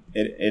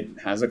it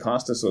has a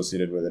cost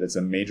associated with it. It's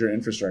a major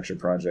infrastructure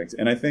project,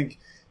 and I think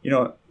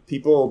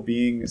people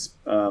being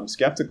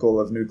skeptical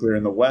of nuclear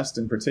in the West,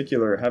 in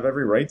particular, have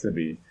every right to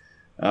be.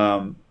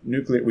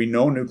 Nuclear, we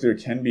know nuclear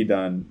can be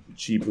done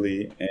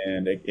cheaply,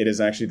 and it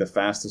is actually the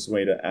fastest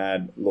way to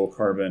add low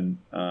carbon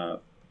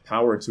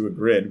power to a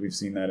grid. We've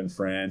seen that in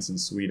France and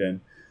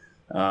Sweden,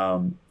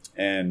 and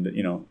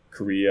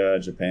Korea,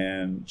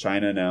 Japan,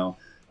 China now.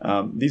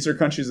 These are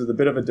countries with a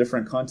bit of a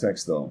different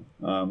context, though.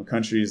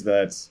 Countries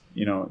that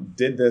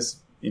did this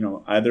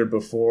either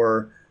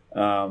before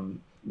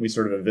we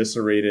sort of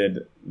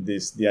eviscerated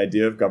the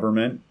idea of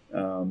government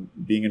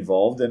being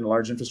involved in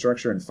large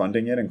infrastructure and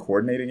funding it and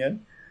coordinating it.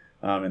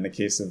 In the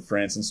case of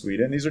France and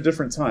Sweden, these are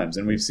different times,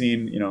 and we've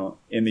seen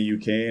in the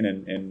UK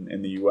and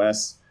in the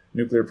US,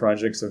 nuclear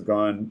projects have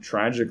gone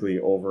tragically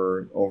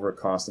over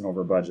cost and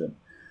over budget.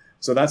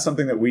 So that's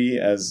something that we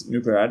as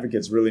nuclear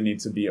advocates really need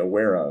to be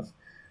aware of.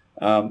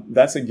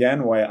 That's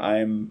again why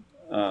I'm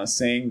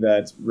saying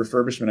that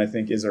refurbishment, I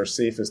think, is our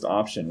safest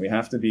option. We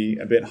have to be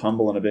a bit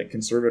humble and a bit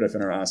conservative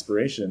in our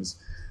aspirations.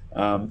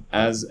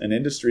 As an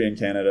industry in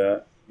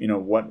Canada,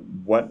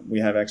 what we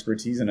have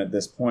expertise in at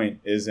this point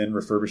is in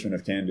refurbishment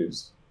of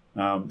CANDUs.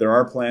 There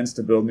are plans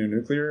to build new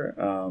nuclear.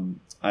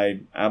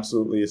 I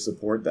absolutely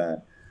support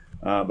that.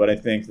 But I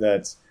think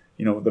that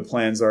the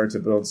plans are to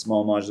build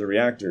small modular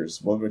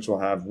reactors, which will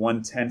have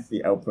 1/10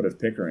 the output of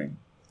Pickering.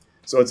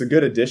 So it's a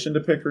good addition to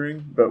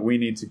Pickering, but we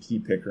need to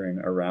keep Pickering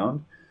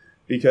around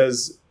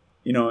because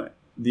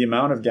the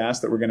amount of gas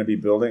that we're going to be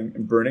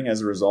burning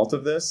as a result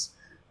of this,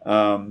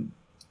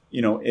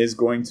 is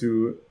going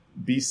to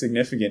be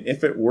significant.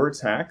 If it were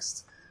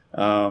taxed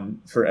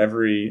for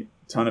every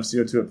ton of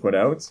CO2 it put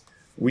out,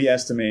 we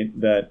estimate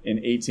that in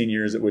 18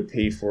 years it would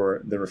pay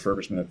for the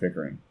refurbishment of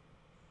Pickering.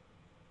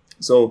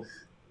 So,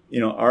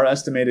 our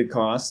estimated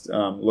cost,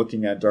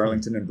 looking at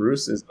Darlington and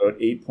Bruce, is about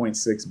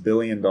 $8.6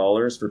 billion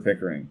for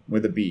Pickering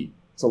with a B.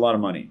 It's a lot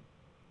of money.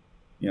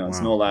 It's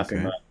Wow, no laughing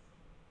okay. matter.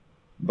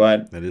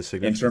 But That is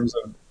in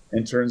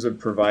significant. terms of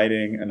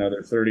providing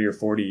another 30 or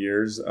 40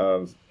 years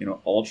of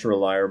ultra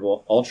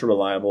reliable,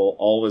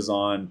 always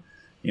on,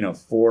 4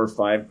 or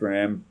 5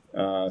 gram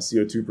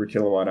CO2 per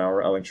kilowatt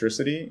hour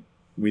electricity,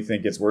 we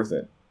think it's worth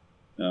it,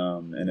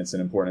 and it's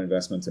an important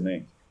investment to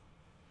make.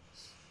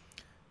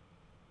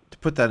 To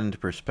put that into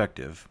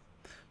perspective,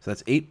 so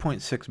that's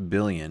 8.6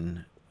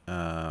 billion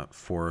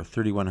for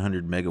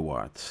 3,100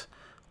 megawatts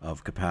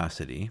of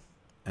capacity,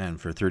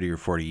 and for 30 or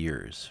 40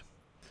 years.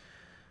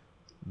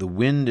 The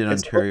wind in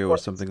It's a little Ontario more,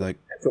 is something like,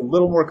 it's a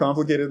little more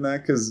complicated than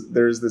that because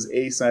there's this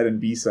A side and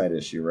B side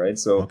issue, right?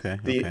 So okay,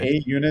 the okay.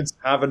 A units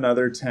have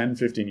another 10,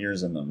 15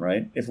 years in them,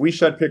 right? If we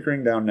shut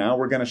Pickering down now,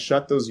 we're going to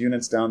shut those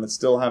units down that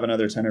still have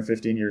another 10 or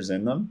 15 years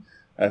in them,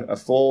 a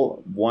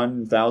full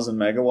 1,000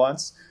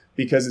 megawatts,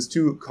 because it's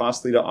too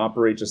costly to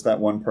operate just that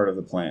one part of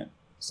the plant.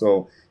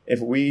 So if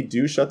we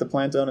do shut the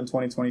plant down in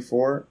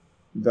 2024,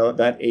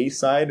 that A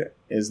side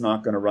is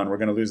not going to run. We're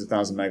going to lose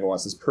 1,000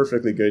 megawatts. It's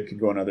perfectly good. Could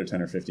go another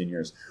 10 or 15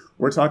 years.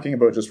 We're talking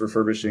about just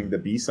refurbishing the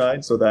B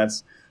side. So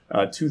that's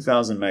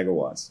 2,000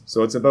 megawatts.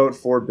 So it's about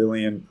 4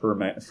 billion per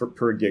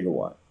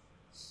gigawatt.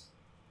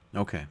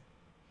 Okay.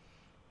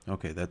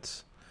 Okay,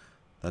 that's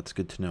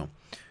good to know.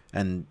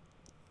 And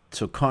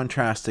so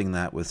contrasting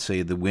that with,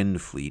 say, the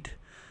wind fleet,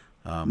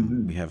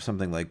 we have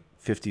something like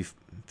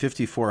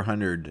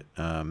 5,400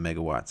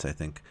 megawatts, I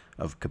think,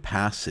 of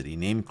capacity,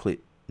 nameplate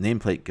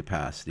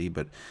capacity,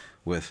 but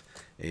with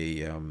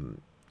a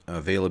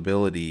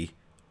availability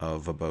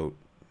of about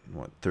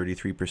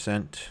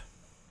 33%,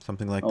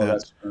 something like Oh, that.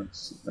 that's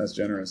generous. That's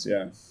generous.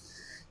 Yeah.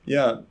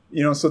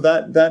 Yeah, so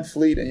that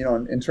fleet,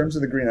 in terms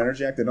of the Green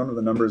Energy Act, I don't have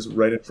the numbers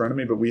right in front of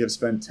me, but we have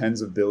spent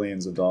tens of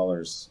billions of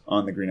dollars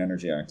on the Green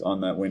Energy Act,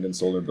 on that wind and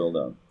solar build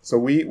out. So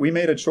we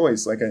made a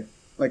choice, like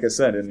I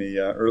said, in the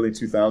early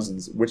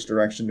 2000s, which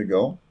direction to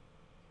go.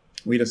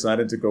 We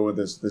decided to go with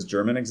this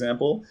German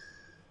example.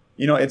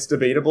 It's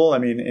debatable. I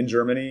mean, in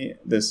Germany,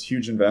 this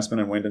huge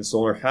investment in wind and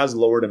solar has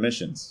lowered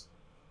emissions.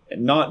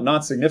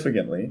 Not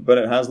significantly, but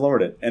it has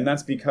lowered it. And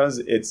that's because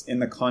it's in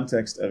the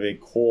context of a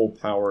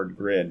coal-powered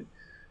grid.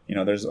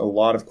 There's a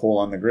lot of coal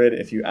on the grid.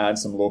 If you add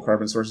some low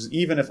carbon sources,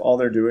 even if all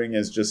they're doing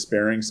is just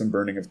sparing some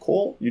burning of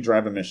coal, you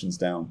drive emissions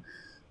down.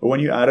 But when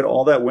you added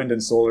all that wind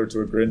and solar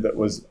to a grid that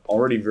was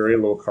already very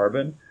low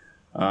carbon,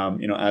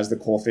 as the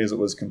coal phase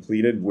was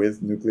completed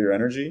with nuclear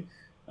energy,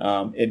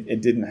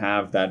 it didn't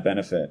have that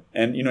benefit.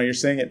 And, you're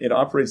saying it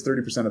operates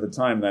 30% of the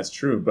time. That's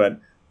true. But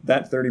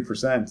that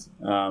 30%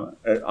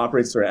 it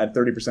operates at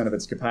 30% of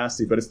its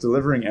capacity, but it's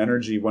delivering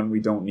energy when we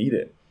don't need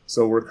it.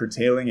 So we're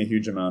curtailing a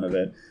huge amount of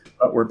it,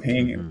 but we're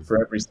paying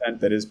for every cent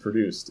that is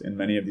produced in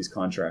many of these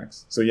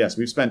contracts. So yes,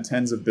 we've spent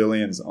tens of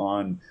billions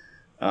on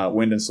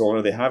wind and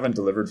solar. They haven't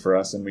delivered for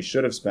us, and we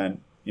should have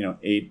spent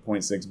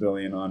 8.6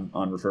 billion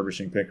on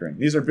refurbishing Pickering.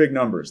 These are big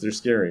numbers. They're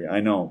scary, I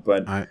know,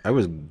 but I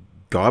was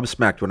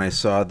gobsmacked when I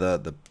saw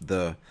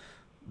the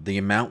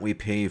amount we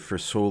pay for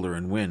solar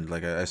and wind.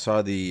 Like I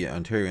saw the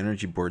Ontario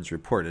Energy Board's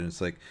report, and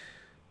it's like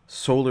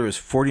solar is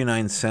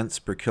 49 cents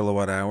per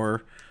kilowatt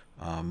hour,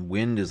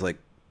 wind is like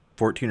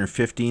 14 or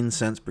 15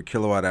 cents per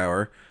kilowatt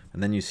hour,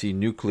 and then you see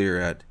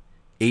nuclear at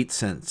 8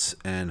 cents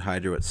and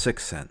hydro at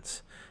 6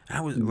 cents. And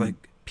I was like,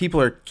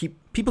 people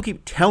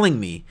keep telling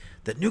me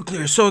that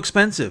nuclear is so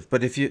expensive,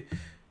 but if you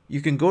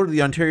can go to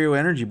the Ontario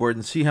Energy Board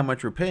and see how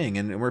much we're paying,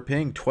 and we're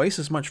paying twice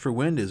as much for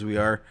wind as we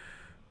are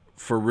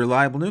for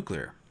reliable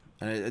nuclear.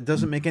 And it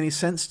doesn't make any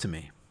sense to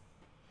me.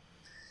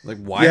 Like,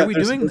 why yeah, are we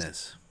doing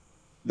this?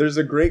 there's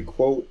a great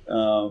quote,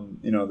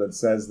 that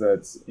says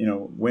that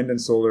wind and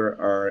solar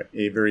are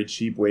a very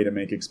cheap way to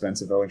make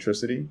expensive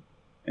electricity,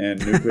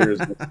 and nuclear is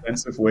an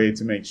expensive way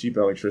to make cheap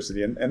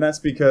electricity. And that's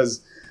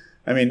because,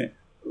 I mean,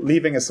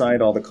 leaving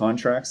aside all the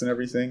contracts and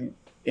everything,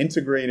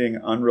 integrating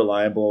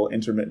unreliable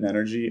intermittent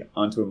energy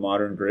onto a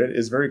modern grid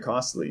is very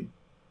costly.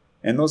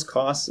 And those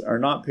costs are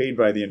not paid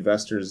by the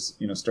investors,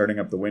 starting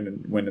up the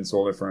wind and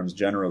solar farms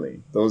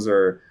generally. Those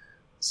are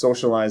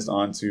socialized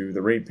onto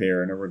the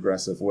ratepayer in a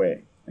regressive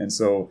way. And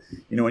so,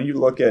 when you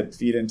look at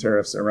feed-in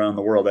tariffs around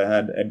the world, I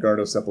had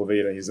Edgardo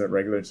Sepulveda, he's a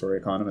regulatory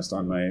economist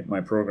on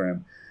my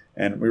program,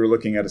 and we were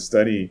looking at a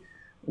study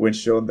which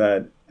showed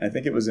that I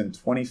think it was in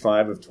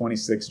 25 of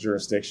 26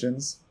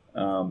 jurisdictions,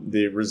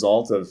 the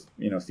result of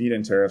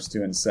feed-in tariffs to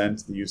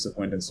incent the use of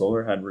wind and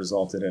solar had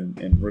resulted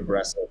in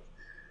regressive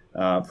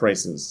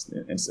prices.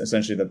 It's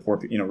essentially, the poor,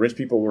 rich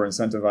people were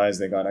incentivized;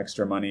 they got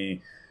extra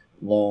money,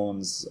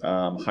 loans,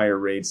 higher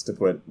rates to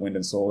put wind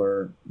and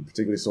solar,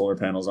 particularly solar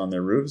panels, on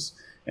their roofs,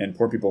 and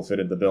poor people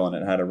fitted the bill, and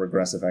it had a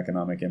regressive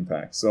economic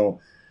impact. So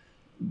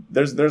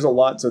there's a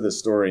lot to this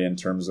story in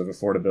terms of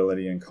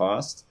affordability and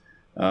cost.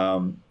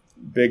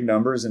 Big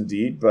numbers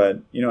indeed,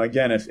 but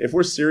again, if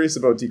we're serious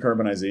about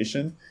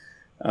decarbonization,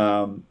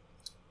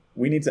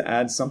 we need to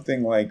add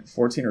something like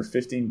 14 or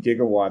 15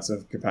 gigawatts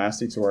of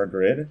capacity to our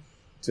grid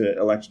to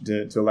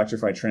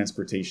electrify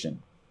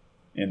transportation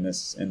in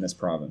this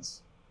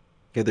province.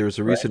 Yeah, there was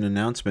a recent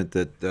announcement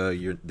that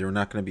they're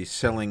not going to be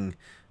selling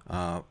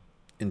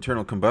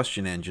internal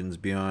combustion engines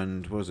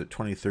beyond, what was it,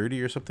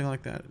 2030 or something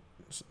like that?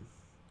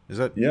 Is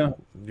that, Yeah, do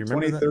you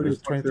remember that? 2030, Was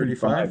it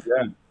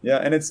 2035? Yeah,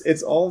 and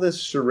it's all this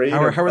charade.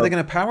 How are they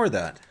going to power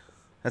that?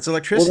 That's Well, they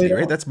electricity, right?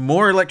 don't. That's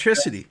more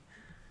electricity.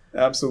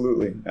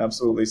 Absolutely,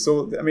 absolutely.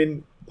 So, I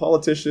mean,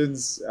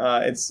 politicians,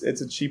 it's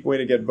a cheap way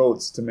to get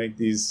votes to make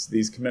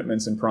these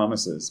commitments and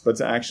promises, but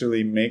to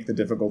actually make the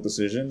difficult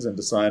decisions and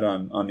decide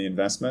on the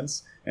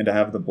investments and to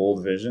have the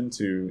bold vision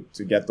to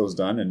get those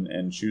done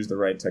and choose the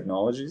right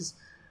technologies,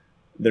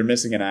 they're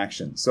missing in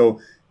action. So,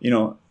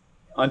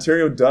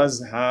 Ontario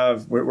does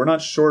have, we're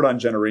not short on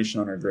generation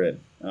on our grid.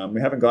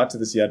 We haven't got to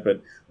this yet,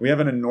 but we have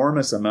an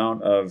enormous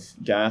amount of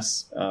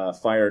gas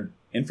fired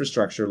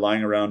infrastructure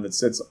lying around that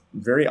sits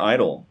very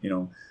idle,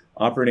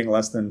 operating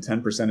less than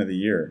 10% of the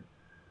year,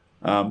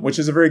 which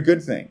is a very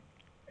good thing.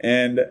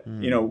 And,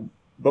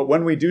 but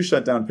when we do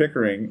shut down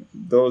Pickering,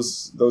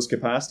 those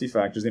capacity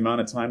factors, the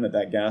amount of time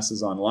that gas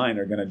is online,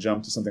 are going to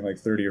jump to something like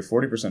 30 or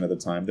 40% of the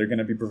time. They're going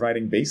to be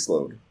providing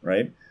baseload,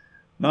 right?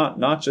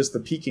 Not just the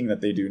peaking that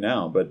they do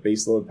now, but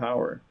baseload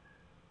power.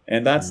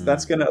 And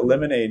that's going to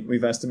eliminate,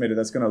 we've estimated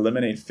that's going to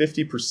eliminate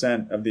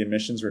 50% of the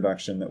emissions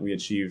reduction that we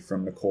achieved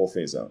from the coal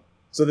phase out.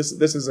 So this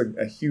is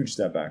a huge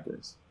step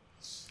backwards.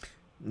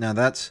 Now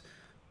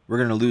we're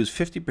going to lose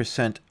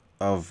 50%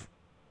 of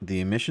the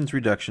emissions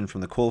reduction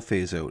from the coal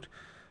phase out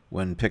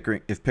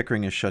if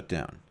Pickering is shut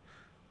down.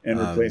 And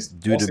replaced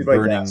due to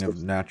burning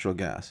of natural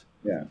gas.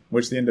 Yeah,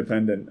 which the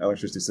independent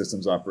electricity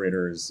systems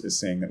operator is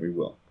saying that we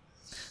will.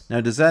 Now,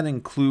 does that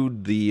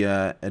include the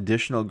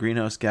additional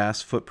greenhouse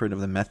gas footprint of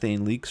the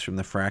methane leaks from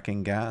the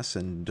fracking gas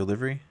and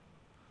delivery?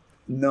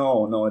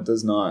 No, it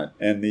does not.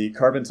 And the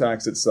carbon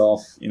tax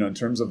itself, in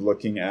terms of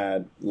looking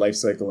at life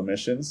cycle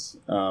emissions,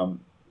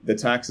 the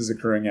tax is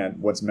occurring at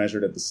what's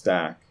measured at the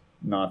stack,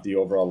 not the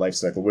overall life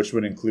cycle, which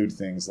would include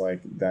things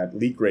like that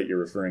leak rate you're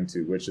referring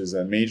to, which is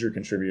a major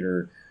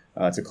contributor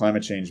to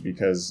climate change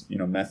because,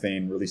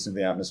 methane released into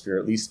the atmosphere,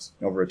 at least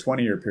over a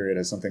 20-year period,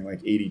 has something like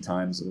 80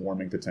 times the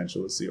warming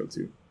potential of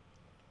CO2.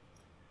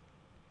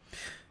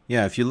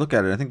 Yeah, if you look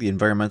at it, I think the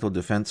Environmental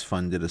Defense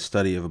Fund did a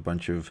study of a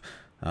bunch of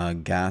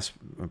gas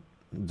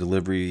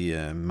delivery,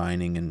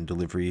 mining and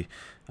delivery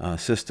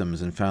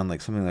systems and found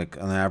something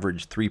like on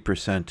average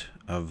 3%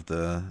 of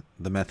the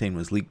methane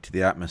was leaked to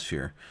the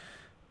atmosphere.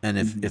 And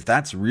if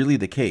that's really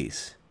the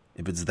case,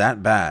 if it's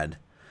that bad,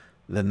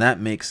 then that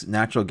makes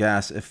natural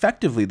gas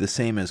effectively the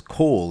same as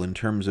coal in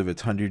terms of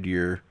its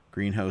 100-year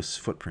greenhouse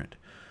footprint.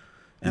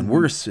 And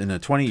worse in a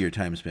 20-year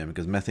time span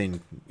because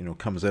methane,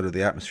 comes out of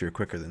the atmosphere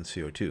quicker than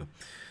CO2.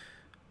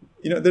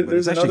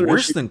 There's actually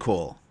worse issue. Than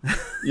coal.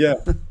 Yeah.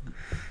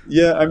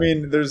 I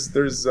mean, there's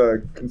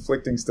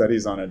conflicting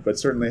studies on it, but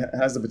certainly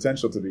has the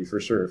potential to be, for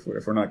sure,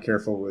 if we're not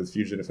careful with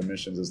fugitive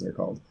emissions, as they're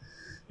called.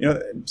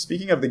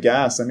 Speaking of the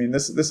gas, I mean,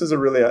 this is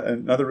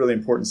another really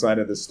important side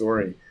of this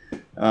story.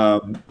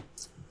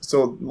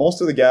 So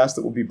most of the gas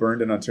that will be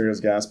burned in Ontario's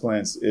gas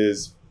plants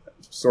is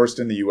sourced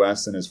in the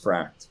U.S. and is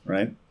fracked,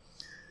 right?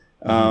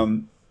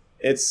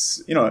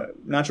 It's,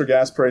 natural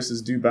gas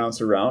prices do bounce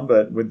around,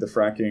 but with the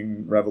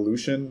fracking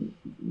revolution,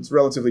 it's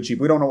relatively cheap.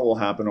 We don't know what will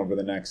happen over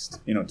the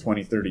next,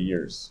 20, 30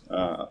 years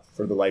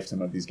for the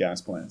lifetime of these gas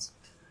plants.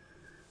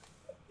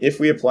 If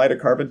we applied a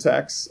carbon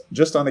tax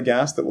just on the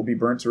gas that will be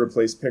burnt to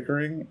replace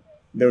Pickering,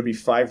 there would be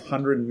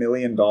 $500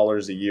 million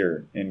a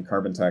year in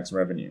carbon tax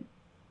revenue.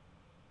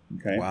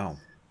 Okay. Wow.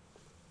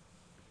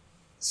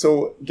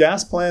 So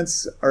gas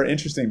plants are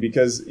interesting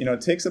because,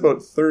 it takes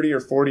about 30 or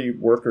 40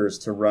 workers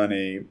to run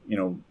a,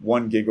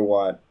 1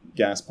 gigawatt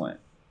gas plant.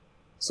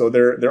 So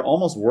they're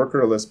almost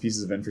workerless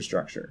pieces of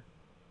infrastructure.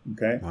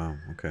 Okay. Wow.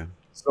 Okay.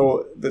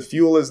 So the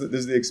fuel is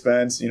the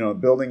expense,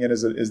 building it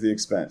is the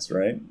expense,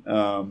 right?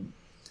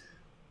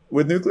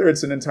 With nuclear,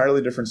 it's an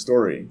entirely different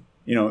story.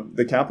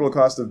 The capital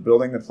cost of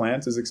building the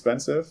plant is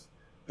expensive.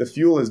 The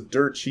fuel is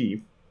dirt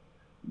cheap.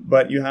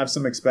 But you have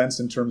some expense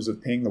in terms of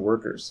paying the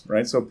workers,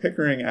 right? So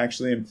Pickering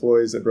actually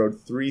employs about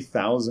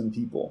 3,000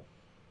 people.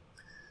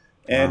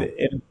 And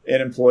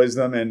it employs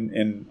them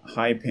in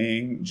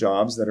high-paying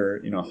jobs that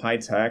are,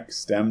 high-tech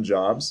STEM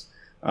jobs.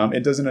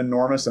 It does an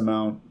enormous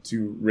amount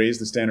to raise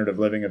the standard of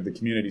living of the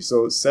community.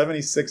 So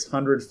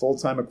 7,600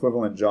 full-time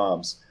equivalent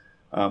jobs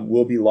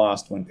will be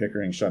lost when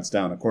Pickering shuts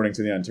down, according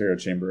to the Ontario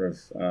Chamber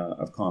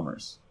of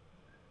Commerce.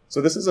 So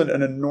this is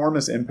an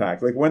enormous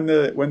impact. Like when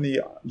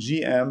the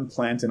GM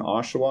plant in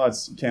Oshawa,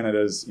 it's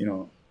Canada's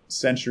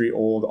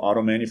century-old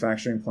auto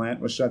manufacturing plant,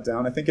 was shut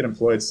down. I think it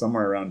employed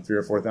somewhere around 3,000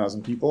 or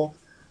 4,000 people.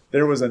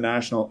 There was a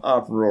national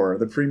uproar.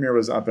 The premier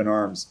was up in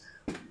arms.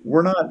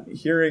 We're not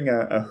hearing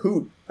a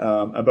hoot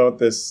about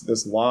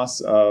this loss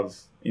of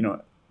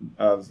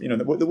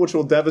which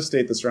will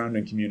devastate the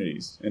surrounding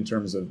communities in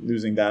terms of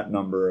losing that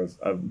number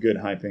of good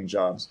high-paying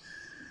jobs.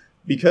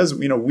 Because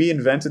we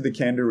invented the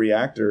CANDU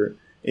reactor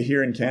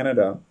here in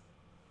Canada,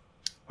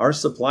 our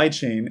supply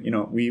chain,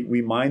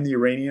 we mine the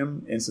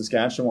uranium in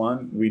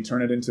Saskatchewan, we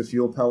turn it into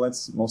fuel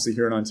pellets, mostly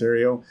here in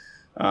Ontario.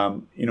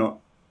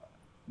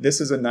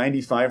 This is a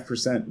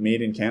 95%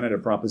 made in Canada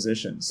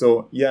proposition.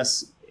 So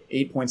yes,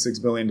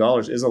 $8.6 billion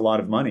is a lot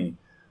of money,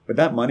 but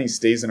that money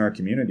stays in our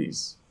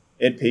communities.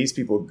 It pays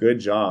people good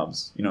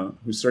jobs,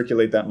 who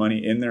circulate that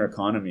money in their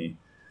economy.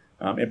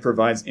 It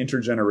provides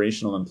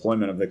intergenerational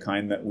employment of the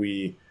kind that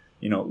we,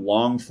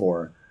 long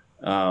for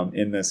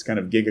in this kind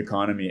of gig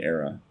economy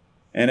era.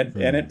 And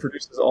it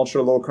produces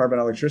ultra low carbon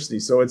electricity.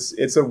 So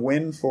it's a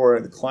win for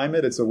the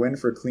climate. It's a win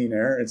for clean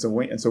air. It's a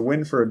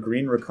win for a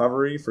green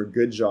recovery, for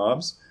good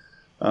jobs.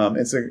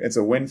 It's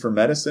a win for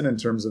medicine in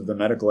terms of the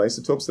medical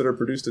isotopes that are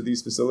produced at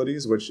these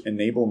facilities, which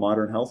enable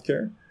modern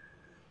healthcare.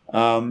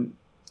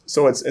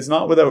 So it's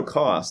not without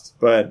cost,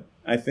 but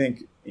I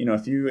think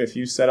if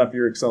you set up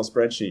your Excel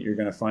spreadsheet, you're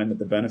going to find that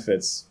the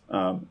benefits.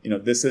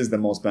 This is the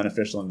most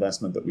beneficial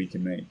investment that we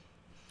can make.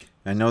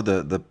 I know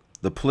the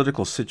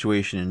political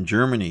situation in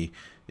Germany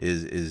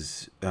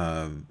is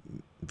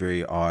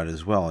very odd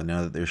as well. And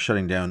now that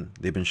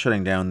they've been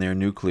shutting down their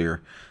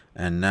nuclear,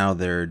 and now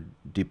they're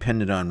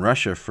dependent on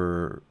Russia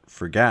for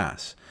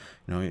gas.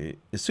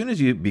 As soon as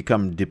you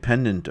become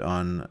dependent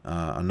on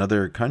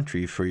another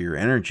country for your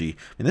energy,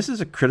 and this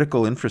is a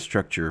critical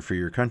infrastructure for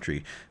your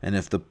country, and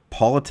if the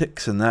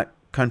politics in that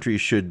country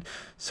should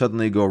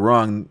suddenly go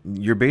wrong,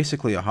 you're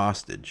basically a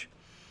hostage.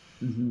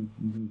 Mm-hmm,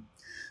 mm-hmm.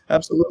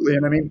 Absolutely,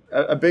 and I mean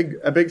a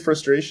big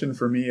frustration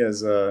for me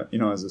as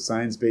a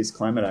science-based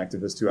climate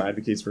activist who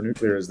advocates for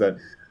nuclear is that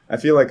I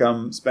feel like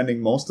I'm spending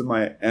most of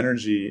my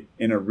energy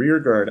in a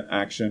rearguard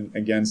action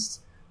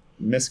against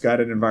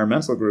misguided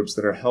environmental groups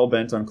that are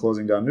hell-bent on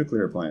closing down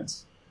nuclear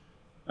plants,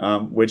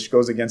 which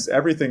goes against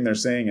everything they're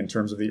saying in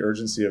terms of the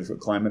urgency of a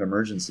climate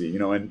emergency.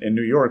 In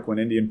New York, when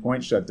Indian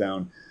Point shut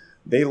down,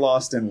 they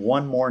lost in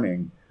one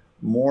morning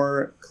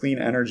more clean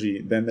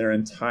energy than their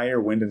entire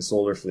wind and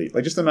solar fleet.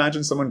 Like, just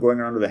imagine someone going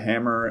around with a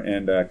hammer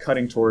and a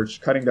cutting torch,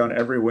 cutting down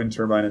every wind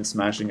turbine and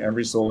smashing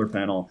every solar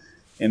panel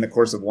in the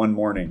course of one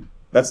morning.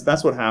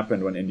 That's what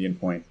happened when Indian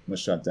Point was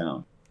shut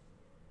down.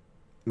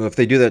 Well, if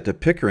they do that to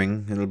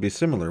Pickering, it'll be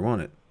similar,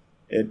 won't it?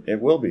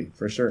 It will be,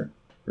 for sure.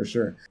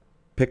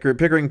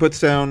 Pickering puts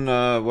down,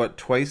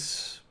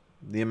 twice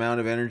the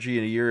amount of energy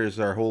in a year as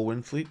our whole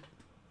wind fleet?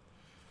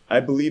 I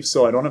believe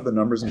so. I don't have the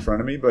numbers in front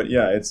of me, but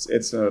yeah, it's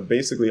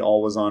basically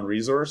always on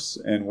resource,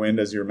 and wind,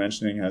 as you're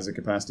mentioning, has a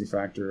capacity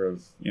factor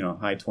of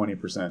high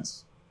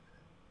 20%.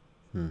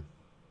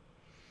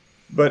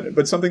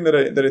 But something that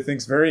I think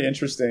is very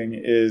interesting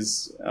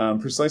is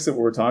precisely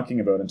what we're talking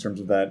about in terms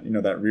of that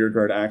that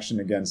rearguard action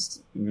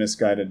against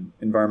misguided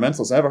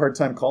environmentalists. I have a hard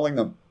time calling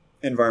them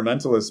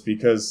environmentalists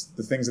because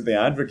the things that they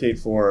advocate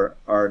for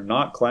are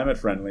not climate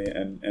friendly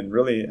and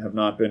really have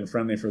not been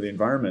friendly for the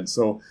environment.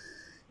 So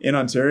in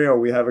Ontario,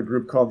 we have a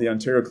group called the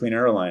Ontario Clean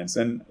Air Alliance,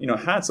 and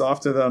hats off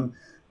to them.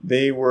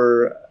 They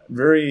were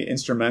very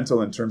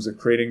instrumental in terms of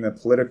creating the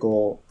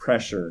political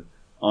pressure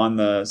on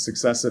the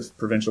successive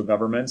provincial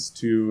governments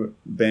to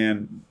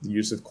ban the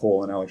use of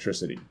coal and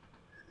electricity.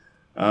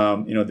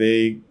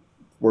 They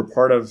were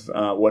part of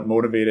what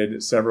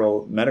motivated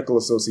several medical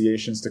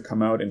associations to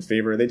come out in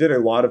favor. They did a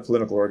lot of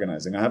political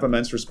organizing. I have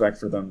immense respect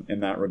for them in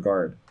that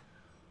regard.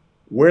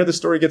 Where the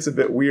story gets a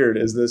bit weird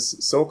is this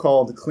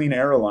so-called Clean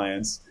Air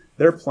Alliance.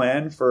 Their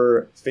plan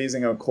for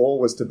phasing out coal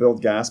was to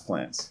build gas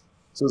plants.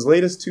 So as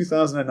late as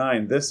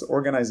 2009, this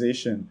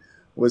organization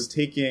was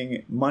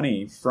taking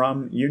money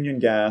from Union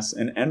Gas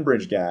and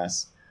Enbridge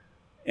Gas.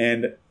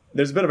 And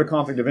there's a bit of a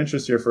conflict of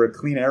interest here for a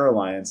Clean Air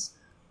Alliance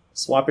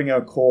swapping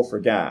out coal for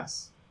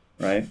gas,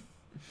 right?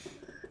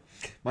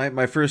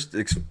 My first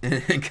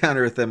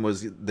encounter with them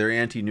was their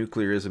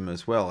anti-nuclearism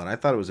as well, and I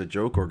thought it was a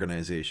joke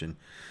organization.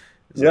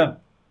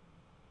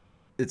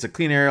 It's a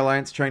Clean Air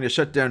Alliance trying to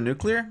shut down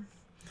nuclear?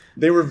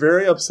 They were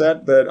very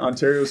upset that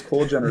Ontario's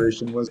coal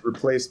generation was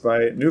replaced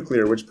by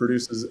nuclear, which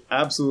produces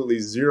absolutely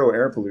zero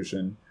air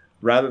pollution,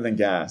 rather than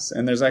gas.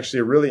 And there's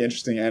actually a really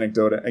interesting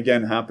anecdote,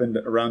 again, happened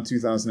around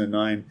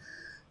 2009.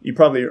 You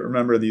probably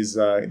remember this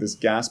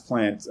gas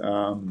plant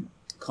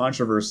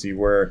controversy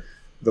where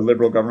the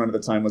Liberal government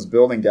at the time was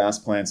building gas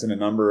plants in a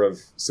number of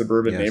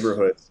suburban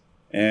neighborhoods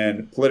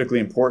and politically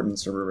important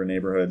suburban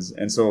neighborhoods.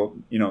 And so,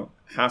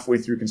 halfway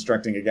through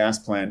constructing a gas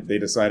plant, they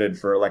decided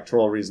for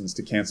electoral reasons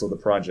to cancel the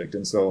project.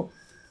 And so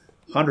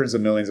hundreds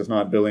of millions, if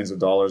not billions of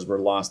dollars were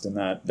lost in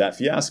that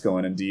fiasco.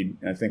 And indeed,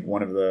 I think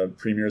one of the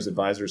premier's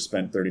advisors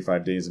spent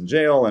 35 days in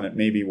jail, and it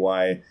may be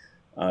why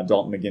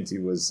Dalton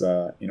McGuinty was,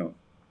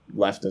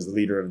 left as the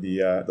leader of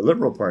the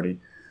Liberal Party.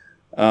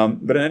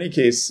 But in any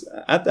case,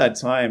 at that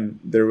time,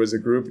 there was a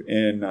group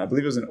in, I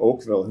believe it was in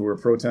Oakville, who were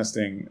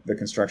protesting the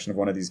construction of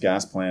one of these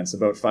gas plants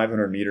about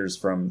 500 meters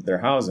from their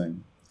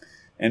housing.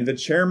 And the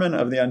chairman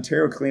of the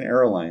Ontario Clean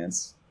Air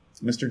Alliance,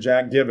 Mr.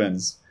 Jack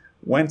Gibbons,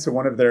 went to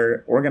one of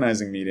their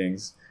organizing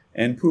meetings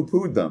and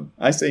poo-pooed them.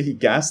 I say he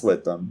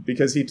gaslit them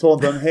because he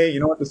told them, hey, you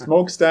know what? The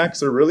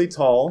smokestacks are really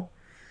tall,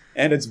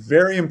 and it's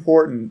very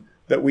important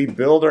that we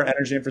build our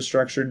energy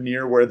infrastructure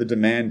near where the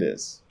demand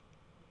is.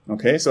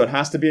 Okay, so it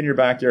has to be in your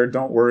backyard.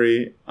 Don't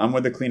worry. I'm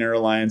with the Clean Air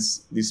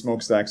Alliance. These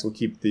smokestacks will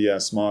keep the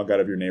smog out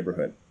of your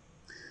neighborhood.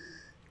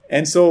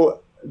 And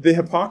so the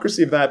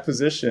hypocrisy of that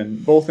position,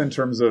 both in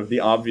terms of the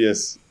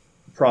obvious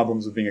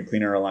problems with being a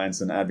Clean Air Alliance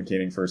and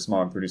advocating for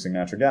smog-producing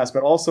natural gas,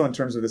 but also in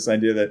terms of this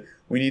idea that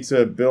we need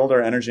to build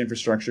our energy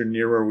infrastructure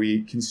near where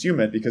we consume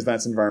it because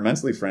that's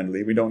environmentally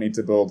friendly. We don't need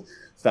to build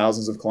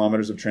thousands of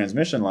kilometers of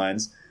transmission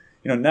lines.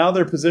 Now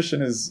their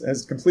position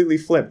has completely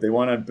flipped. They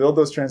want to build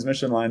those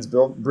transmission lines,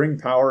 bring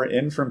power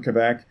in from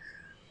Quebec,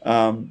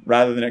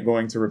 rather than it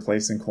going to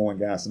replacing coal and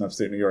gas in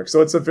upstate New York.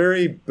 So it's a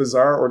very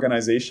bizarre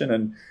organization,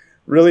 and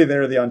really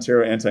they're the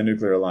Ontario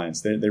Anti-Nuclear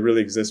Alliance. They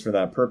really exist for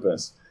that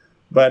purpose.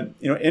 But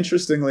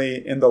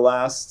interestingly, in the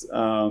last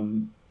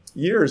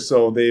year or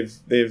so, they've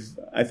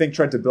I think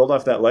tried to build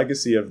off that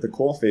legacy of the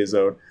coal phase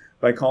out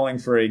by calling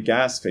for a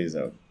gas phase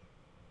out,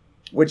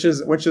 which is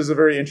a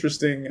very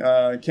interesting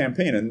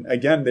campaign. And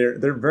again,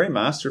 they're very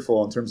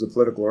masterful in terms of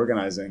political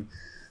organizing.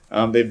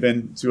 They've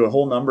been to a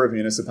whole number of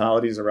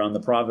municipalities around the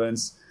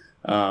province.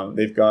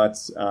 They've got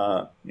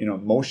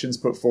motions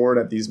put forward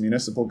at these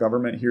municipal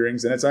government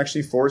hearings, and it's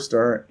actually forced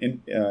our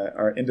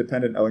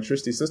independent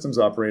electricity systems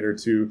operator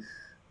to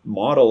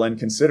model and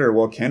consider,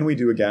 well, can we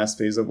do a gas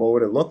phase out? What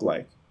would it look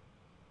like?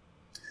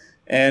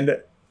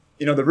 And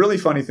the really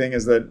funny thing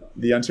is that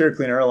the Ontario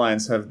Clean Air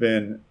Alliance have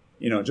been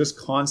just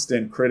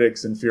constant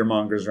critics and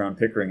fearmongers around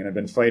Pickering, and have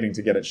been fighting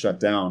to get it shut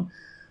down,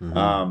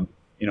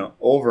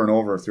 over and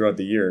over throughout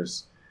the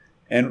years.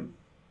 And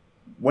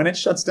when it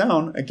shuts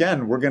down,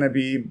 again, we're going to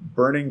be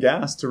burning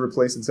gas to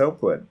replace its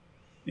output.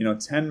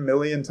 10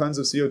 million tons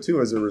of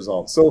CO2 as a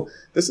result. So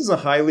this is a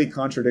highly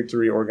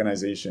contradictory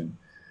organization,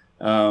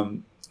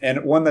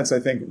 and one that's, I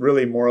think,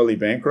 really morally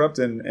bankrupt.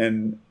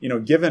 And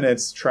given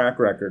its track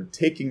record,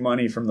 taking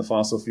money from the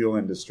fossil fuel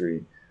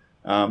industry,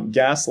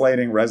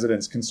 gaslighting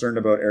residents concerned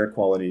about air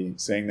quality,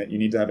 saying that you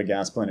need to have a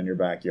gas plant in your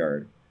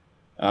backyard,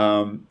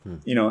 and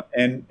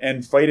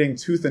fighting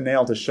tooth and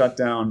nail to shut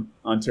down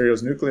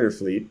Ontario's nuclear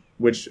fleet,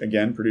 which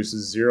again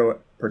produces zero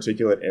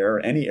particulate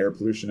air, any air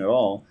pollution at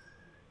all.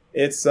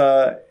 It's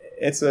a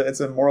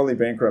morally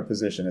bankrupt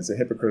position. It's a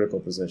hypocritical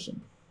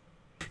position.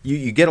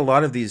 You get a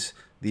lot of these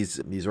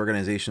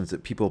organizations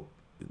that people,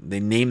 they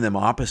name them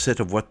opposite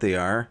of what they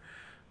are,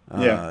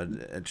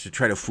 to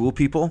try to fool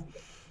people.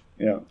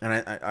 Yeah, and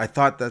I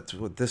thought that's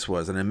what this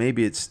was, and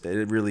maybe it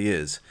really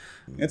is.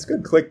 It's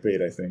good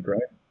clickbait, I think,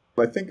 right?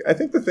 I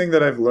think the thing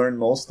that I've learned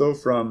most, though,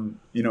 from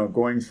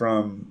going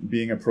from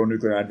being a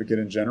pro-nuclear advocate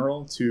in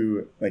general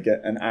to like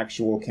an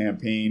actual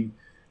campaign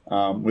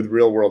with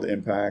real-world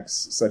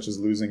impacts, such as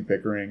losing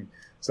Pickering,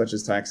 such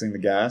as taxing the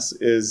gas,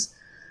 is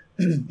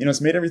it's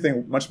made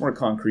everything much more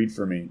concrete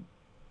for me,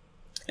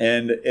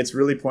 and it's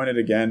really pointed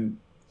again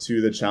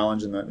to the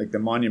challenge and the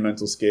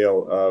monumental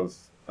scale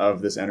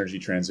of this energy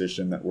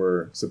transition that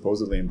we're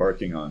supposedly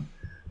embarking on.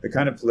 The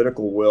kind of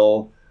political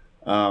will,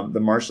 the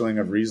marshalling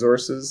of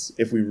resources,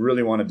 if we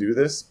really want to do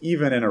this,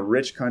 even in a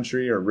rich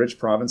country or rich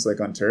province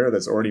like Ontario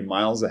that's already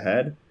miles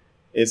ahead,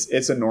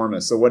 it's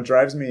enormous. So what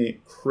drives me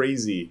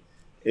crazy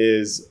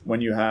is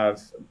when you have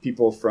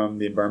people from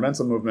the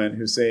environmental movement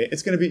who say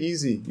it's going to be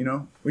easy.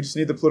 We just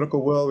need the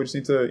political will. We just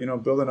need to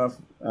build enough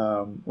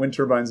wind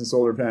turbines and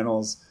solar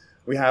panels.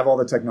 We have all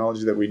the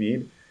technology that we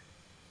need.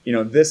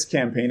 This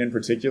campaign in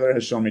particular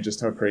has shown me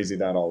just how crazy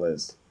that all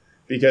is.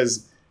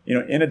 Because,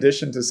 in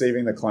addition to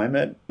saving the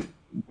climate,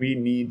 we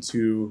need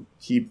to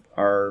keep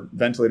our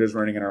ventilators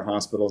running in our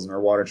hospitals and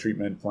our water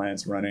treatment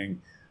plants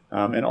running,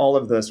 and all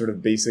of the sort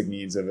of basic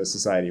needs of a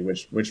society,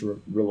 which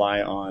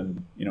rely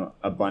on,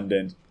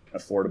 abundant,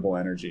 affordable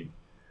energy.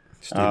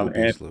 Stable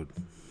baseload.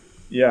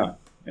 Yeah.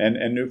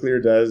 And nuclear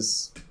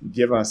does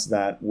give us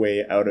that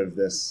way out of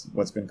this,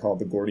 what's been called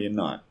the Gordian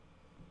knot.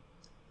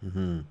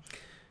 Mm-hmm.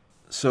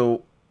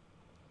 So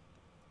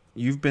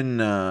you've been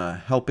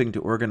helping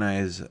to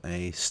organize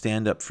a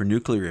Stand Up for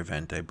Nuclear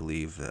event, I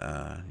believe,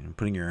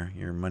 putting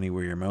your money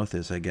where your mouth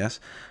is, I guess.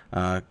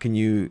 Can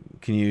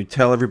you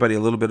tell everybody a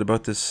little bit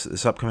about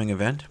this upcoming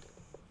event?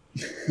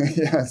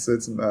 Yes,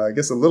 it's I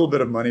guess a little bit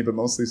of money, but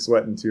mostly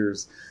sweat and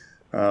tears.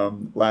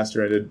 Last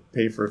year I did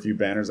pay for a few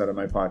banners out of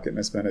my pocket, and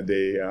I spent a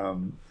day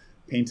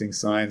painting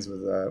signs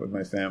with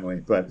my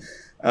family. But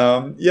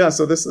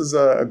so this is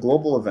a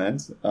global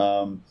event.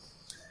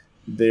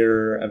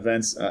 Their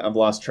events, I've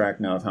lost track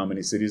now of how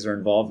many cities are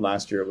involved.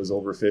 Last year it was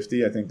over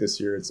 50. I think this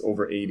year it's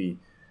over 80.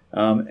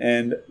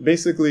 And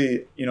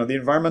basically, the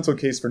environmental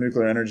case for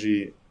nuclear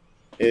energy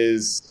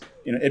is,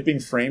 it being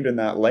framed in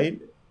that light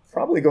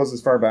probably goes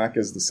as far back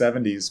as the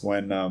 70s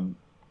when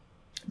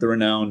the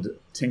renowned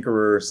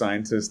tinkerer,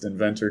 scientist,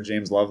 inventor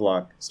James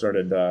Lovelock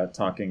started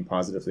talking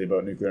positively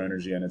about nuclear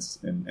energy and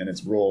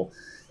its role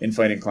in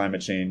fighting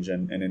climate change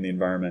and in the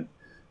environment.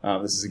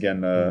 This is,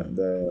 again,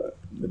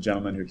 the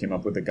gentleman who came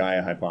up with the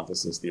Gaia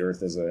hypothesis. The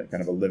Earth is a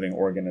kind of a living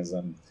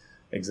organism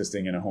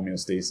existing in a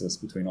homeostasis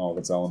between all of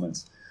its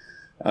elements.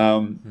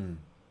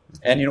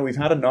 And, we've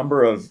had a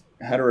number of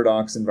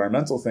heterodox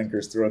environmental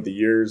thinkers throughout the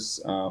years.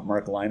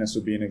 Mark Linus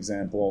would be an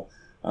example,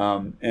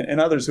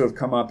 and others who have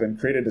come up and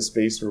created a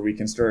space where we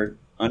can start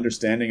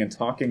understanding and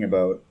talking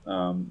about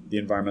the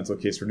environmental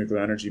case for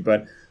nuclear energy.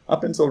 But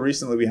up until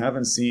recently, we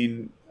haven't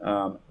seen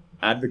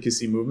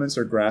advocacy movements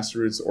or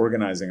grassroots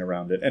organizing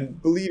around it.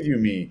 And believe you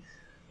me,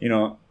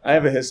 I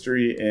have a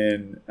history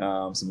in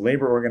some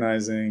labor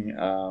organizing,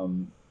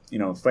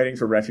 fighting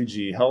for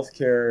refugee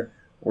healthcare,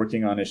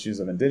 working on issues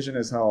of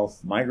indigenous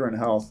health, migrant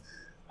health.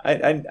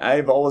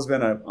 I've always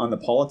been on the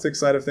politics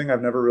side of things.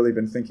 I've never really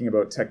been thinking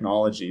about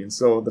technology. And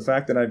so the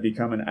fact that I've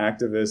become an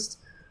activist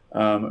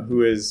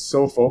who is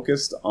so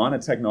focused on a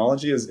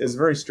technology is a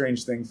very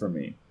strange thing for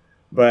me.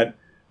 But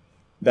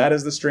that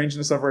is the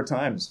strangeness of our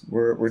times.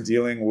 We're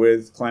dealing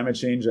with climate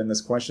change and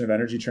this question of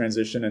energy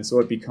transition. And so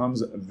it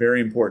becomes a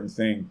very important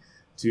thing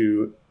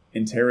to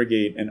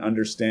interrogate and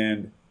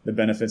understand the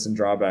benefits and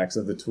drawbacks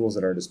of the tools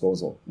at our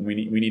disposal. And we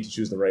need to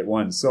choose the right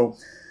ones. So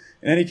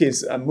in any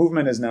case, a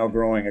movement is now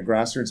growing, a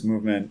grassroots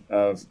movement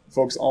of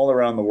folks all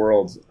around the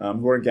world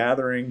who are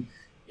gathering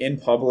in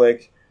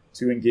public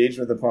to engage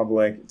with the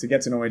public, to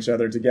get to know each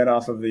other, to get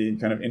off of the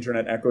kind of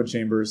internet echo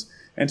chambers,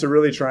 and to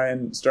really try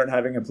and start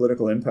having a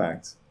political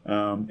impact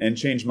and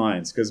change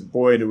minds. Because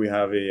boy, do we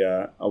have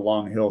a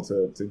long hill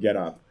to get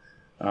up.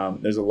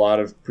 There's a lot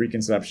of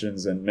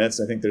preconceptions and myths.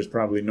 I think there's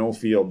probably no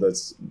field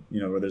that's,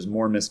 where there's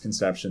more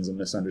misconceptions and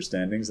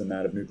misunderstandings than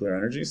that of nuclear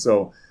energy.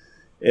 So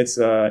it's,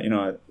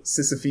 a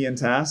Sisyphean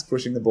task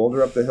pushing the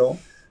boulder up the hill.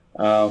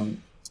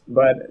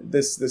 But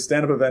the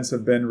stand-up events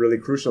have been really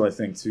crucial, I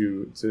think,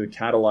 to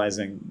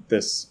catalyzing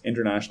this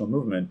international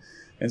movement.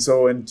 And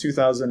so in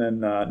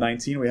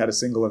 2019, we had a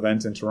single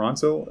event in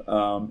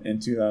Toronto. In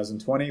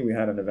 2020, we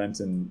had an event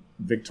in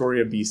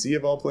Victoria, BC,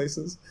 of all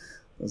places.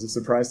 It was a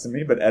surprise to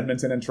me, but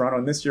Edmonton and Toronto.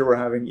 And this year we're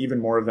having even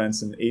more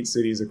events in 8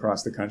 cities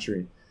across the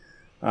country.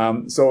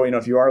 So,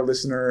 if you are a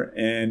listener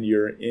and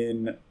you're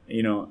in,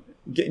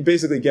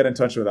 basically get in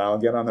touch with Al,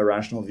 get on the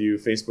Rational View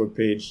Facebook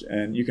page,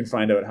 and you can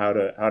find out how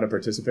to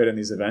participate in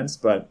these events.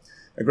 But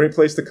a great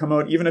place to come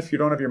out, even if you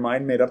don't have your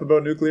mind made up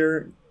about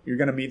nuclear, you're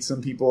going to meet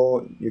some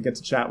people, you get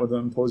to chat with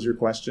them, pose your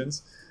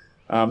questions.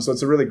 So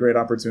it's a really great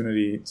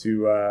opportunity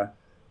to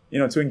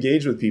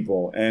engage with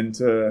people and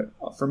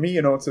for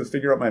me, to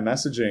figure out my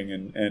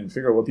messaging and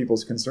figure out what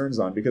people's concerns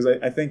on, because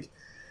I think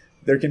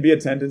there can be a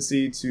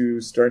tendency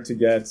to start to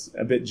get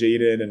a bit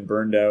jaded and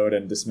burned out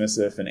and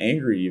dismissive and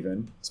angry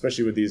even,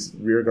 especially with these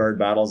rearguard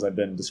battles I've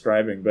been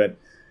describing. But,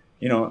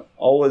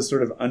 always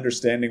sort of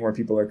understanding where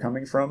people are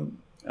coming from,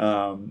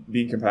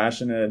 being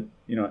compassionate,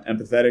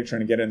 empathetic,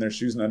 trying to get in their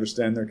shoes and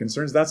understand their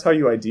concerns. That's how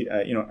you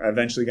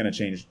eventually going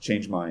to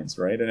change minds,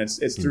 right? And it's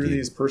through Indeed.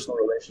 these personal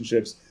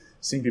relationships,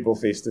 seeing people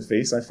face to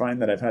face, I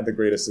find that I've had the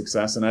greatest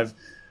success, and I've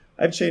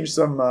changed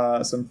some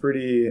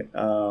pretty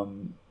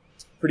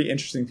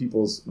interesting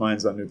people's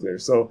minds on nuclear.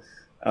 So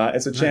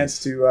it's a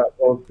chance to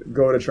both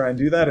go to try and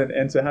do that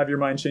and to have your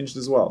mind changed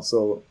as well.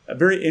 So a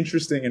very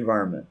interesting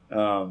environment.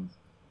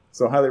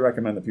 So highly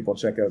recommend that people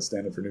check out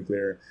Stand Up for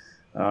Nuclear,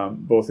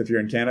 both if you're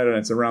in Canada and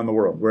it's around the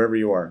world, wherever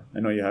you are. I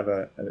know you have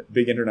a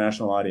big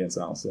international audience,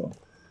 Al, so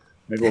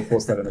maybe we'll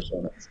post that in the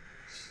show notes.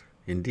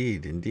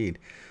 Indeed.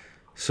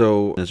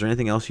 So, is there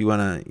anything else you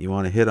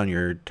wanna hit on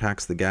your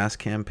Tax the Gas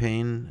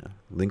campaign?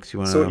 Links you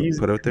want to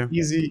put out there?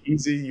 Easy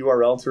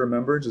URL to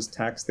remember, just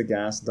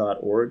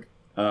taxthegas.org.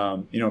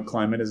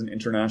 Climate is an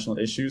international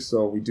issue,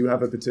 so we do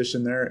have a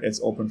petition there.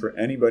 It's open for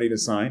anybody to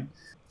sign.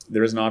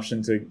 There is an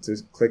option to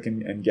click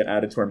and get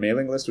added to our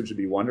mailing list, which would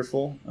be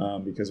wonderful,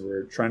 because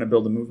we're trying to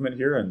build a movement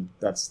here, and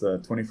that's the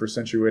 21st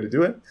century way to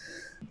do it.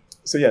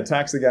 So yeah,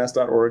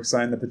 taxthegas.org,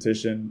 sign the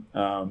petition,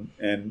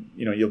 and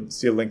you'll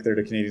see a link there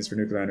to Canadians for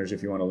Nuclear Energy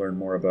if you want to learn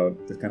more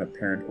about the kind of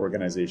parent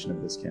organization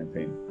of this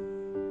campaign.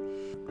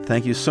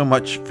 Thank you so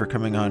much for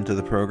coming on to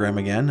the program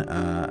again.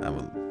 I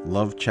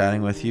love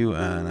chatting with you,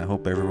 and I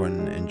hope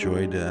everyone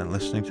enjoyed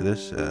listening to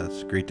this.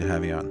 It's great to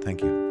have you on.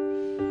 Thank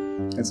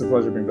you. It's a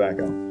pleasure being back,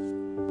 Al.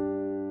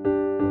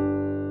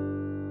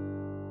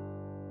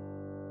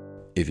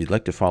 If you'd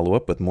like to follow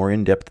up with more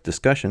in-depth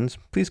discussions,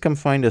 please come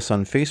find us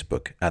on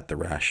Facebook at The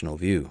Rational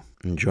View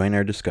and join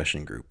our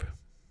discussion group.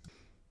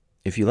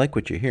 If you like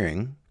what you're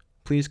hearing,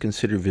 please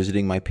consider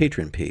visiting my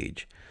Patreon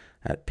page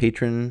at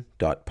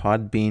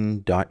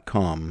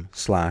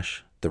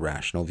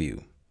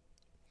patron.podbean.com/therationalview.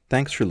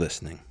 Thanks for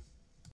listening.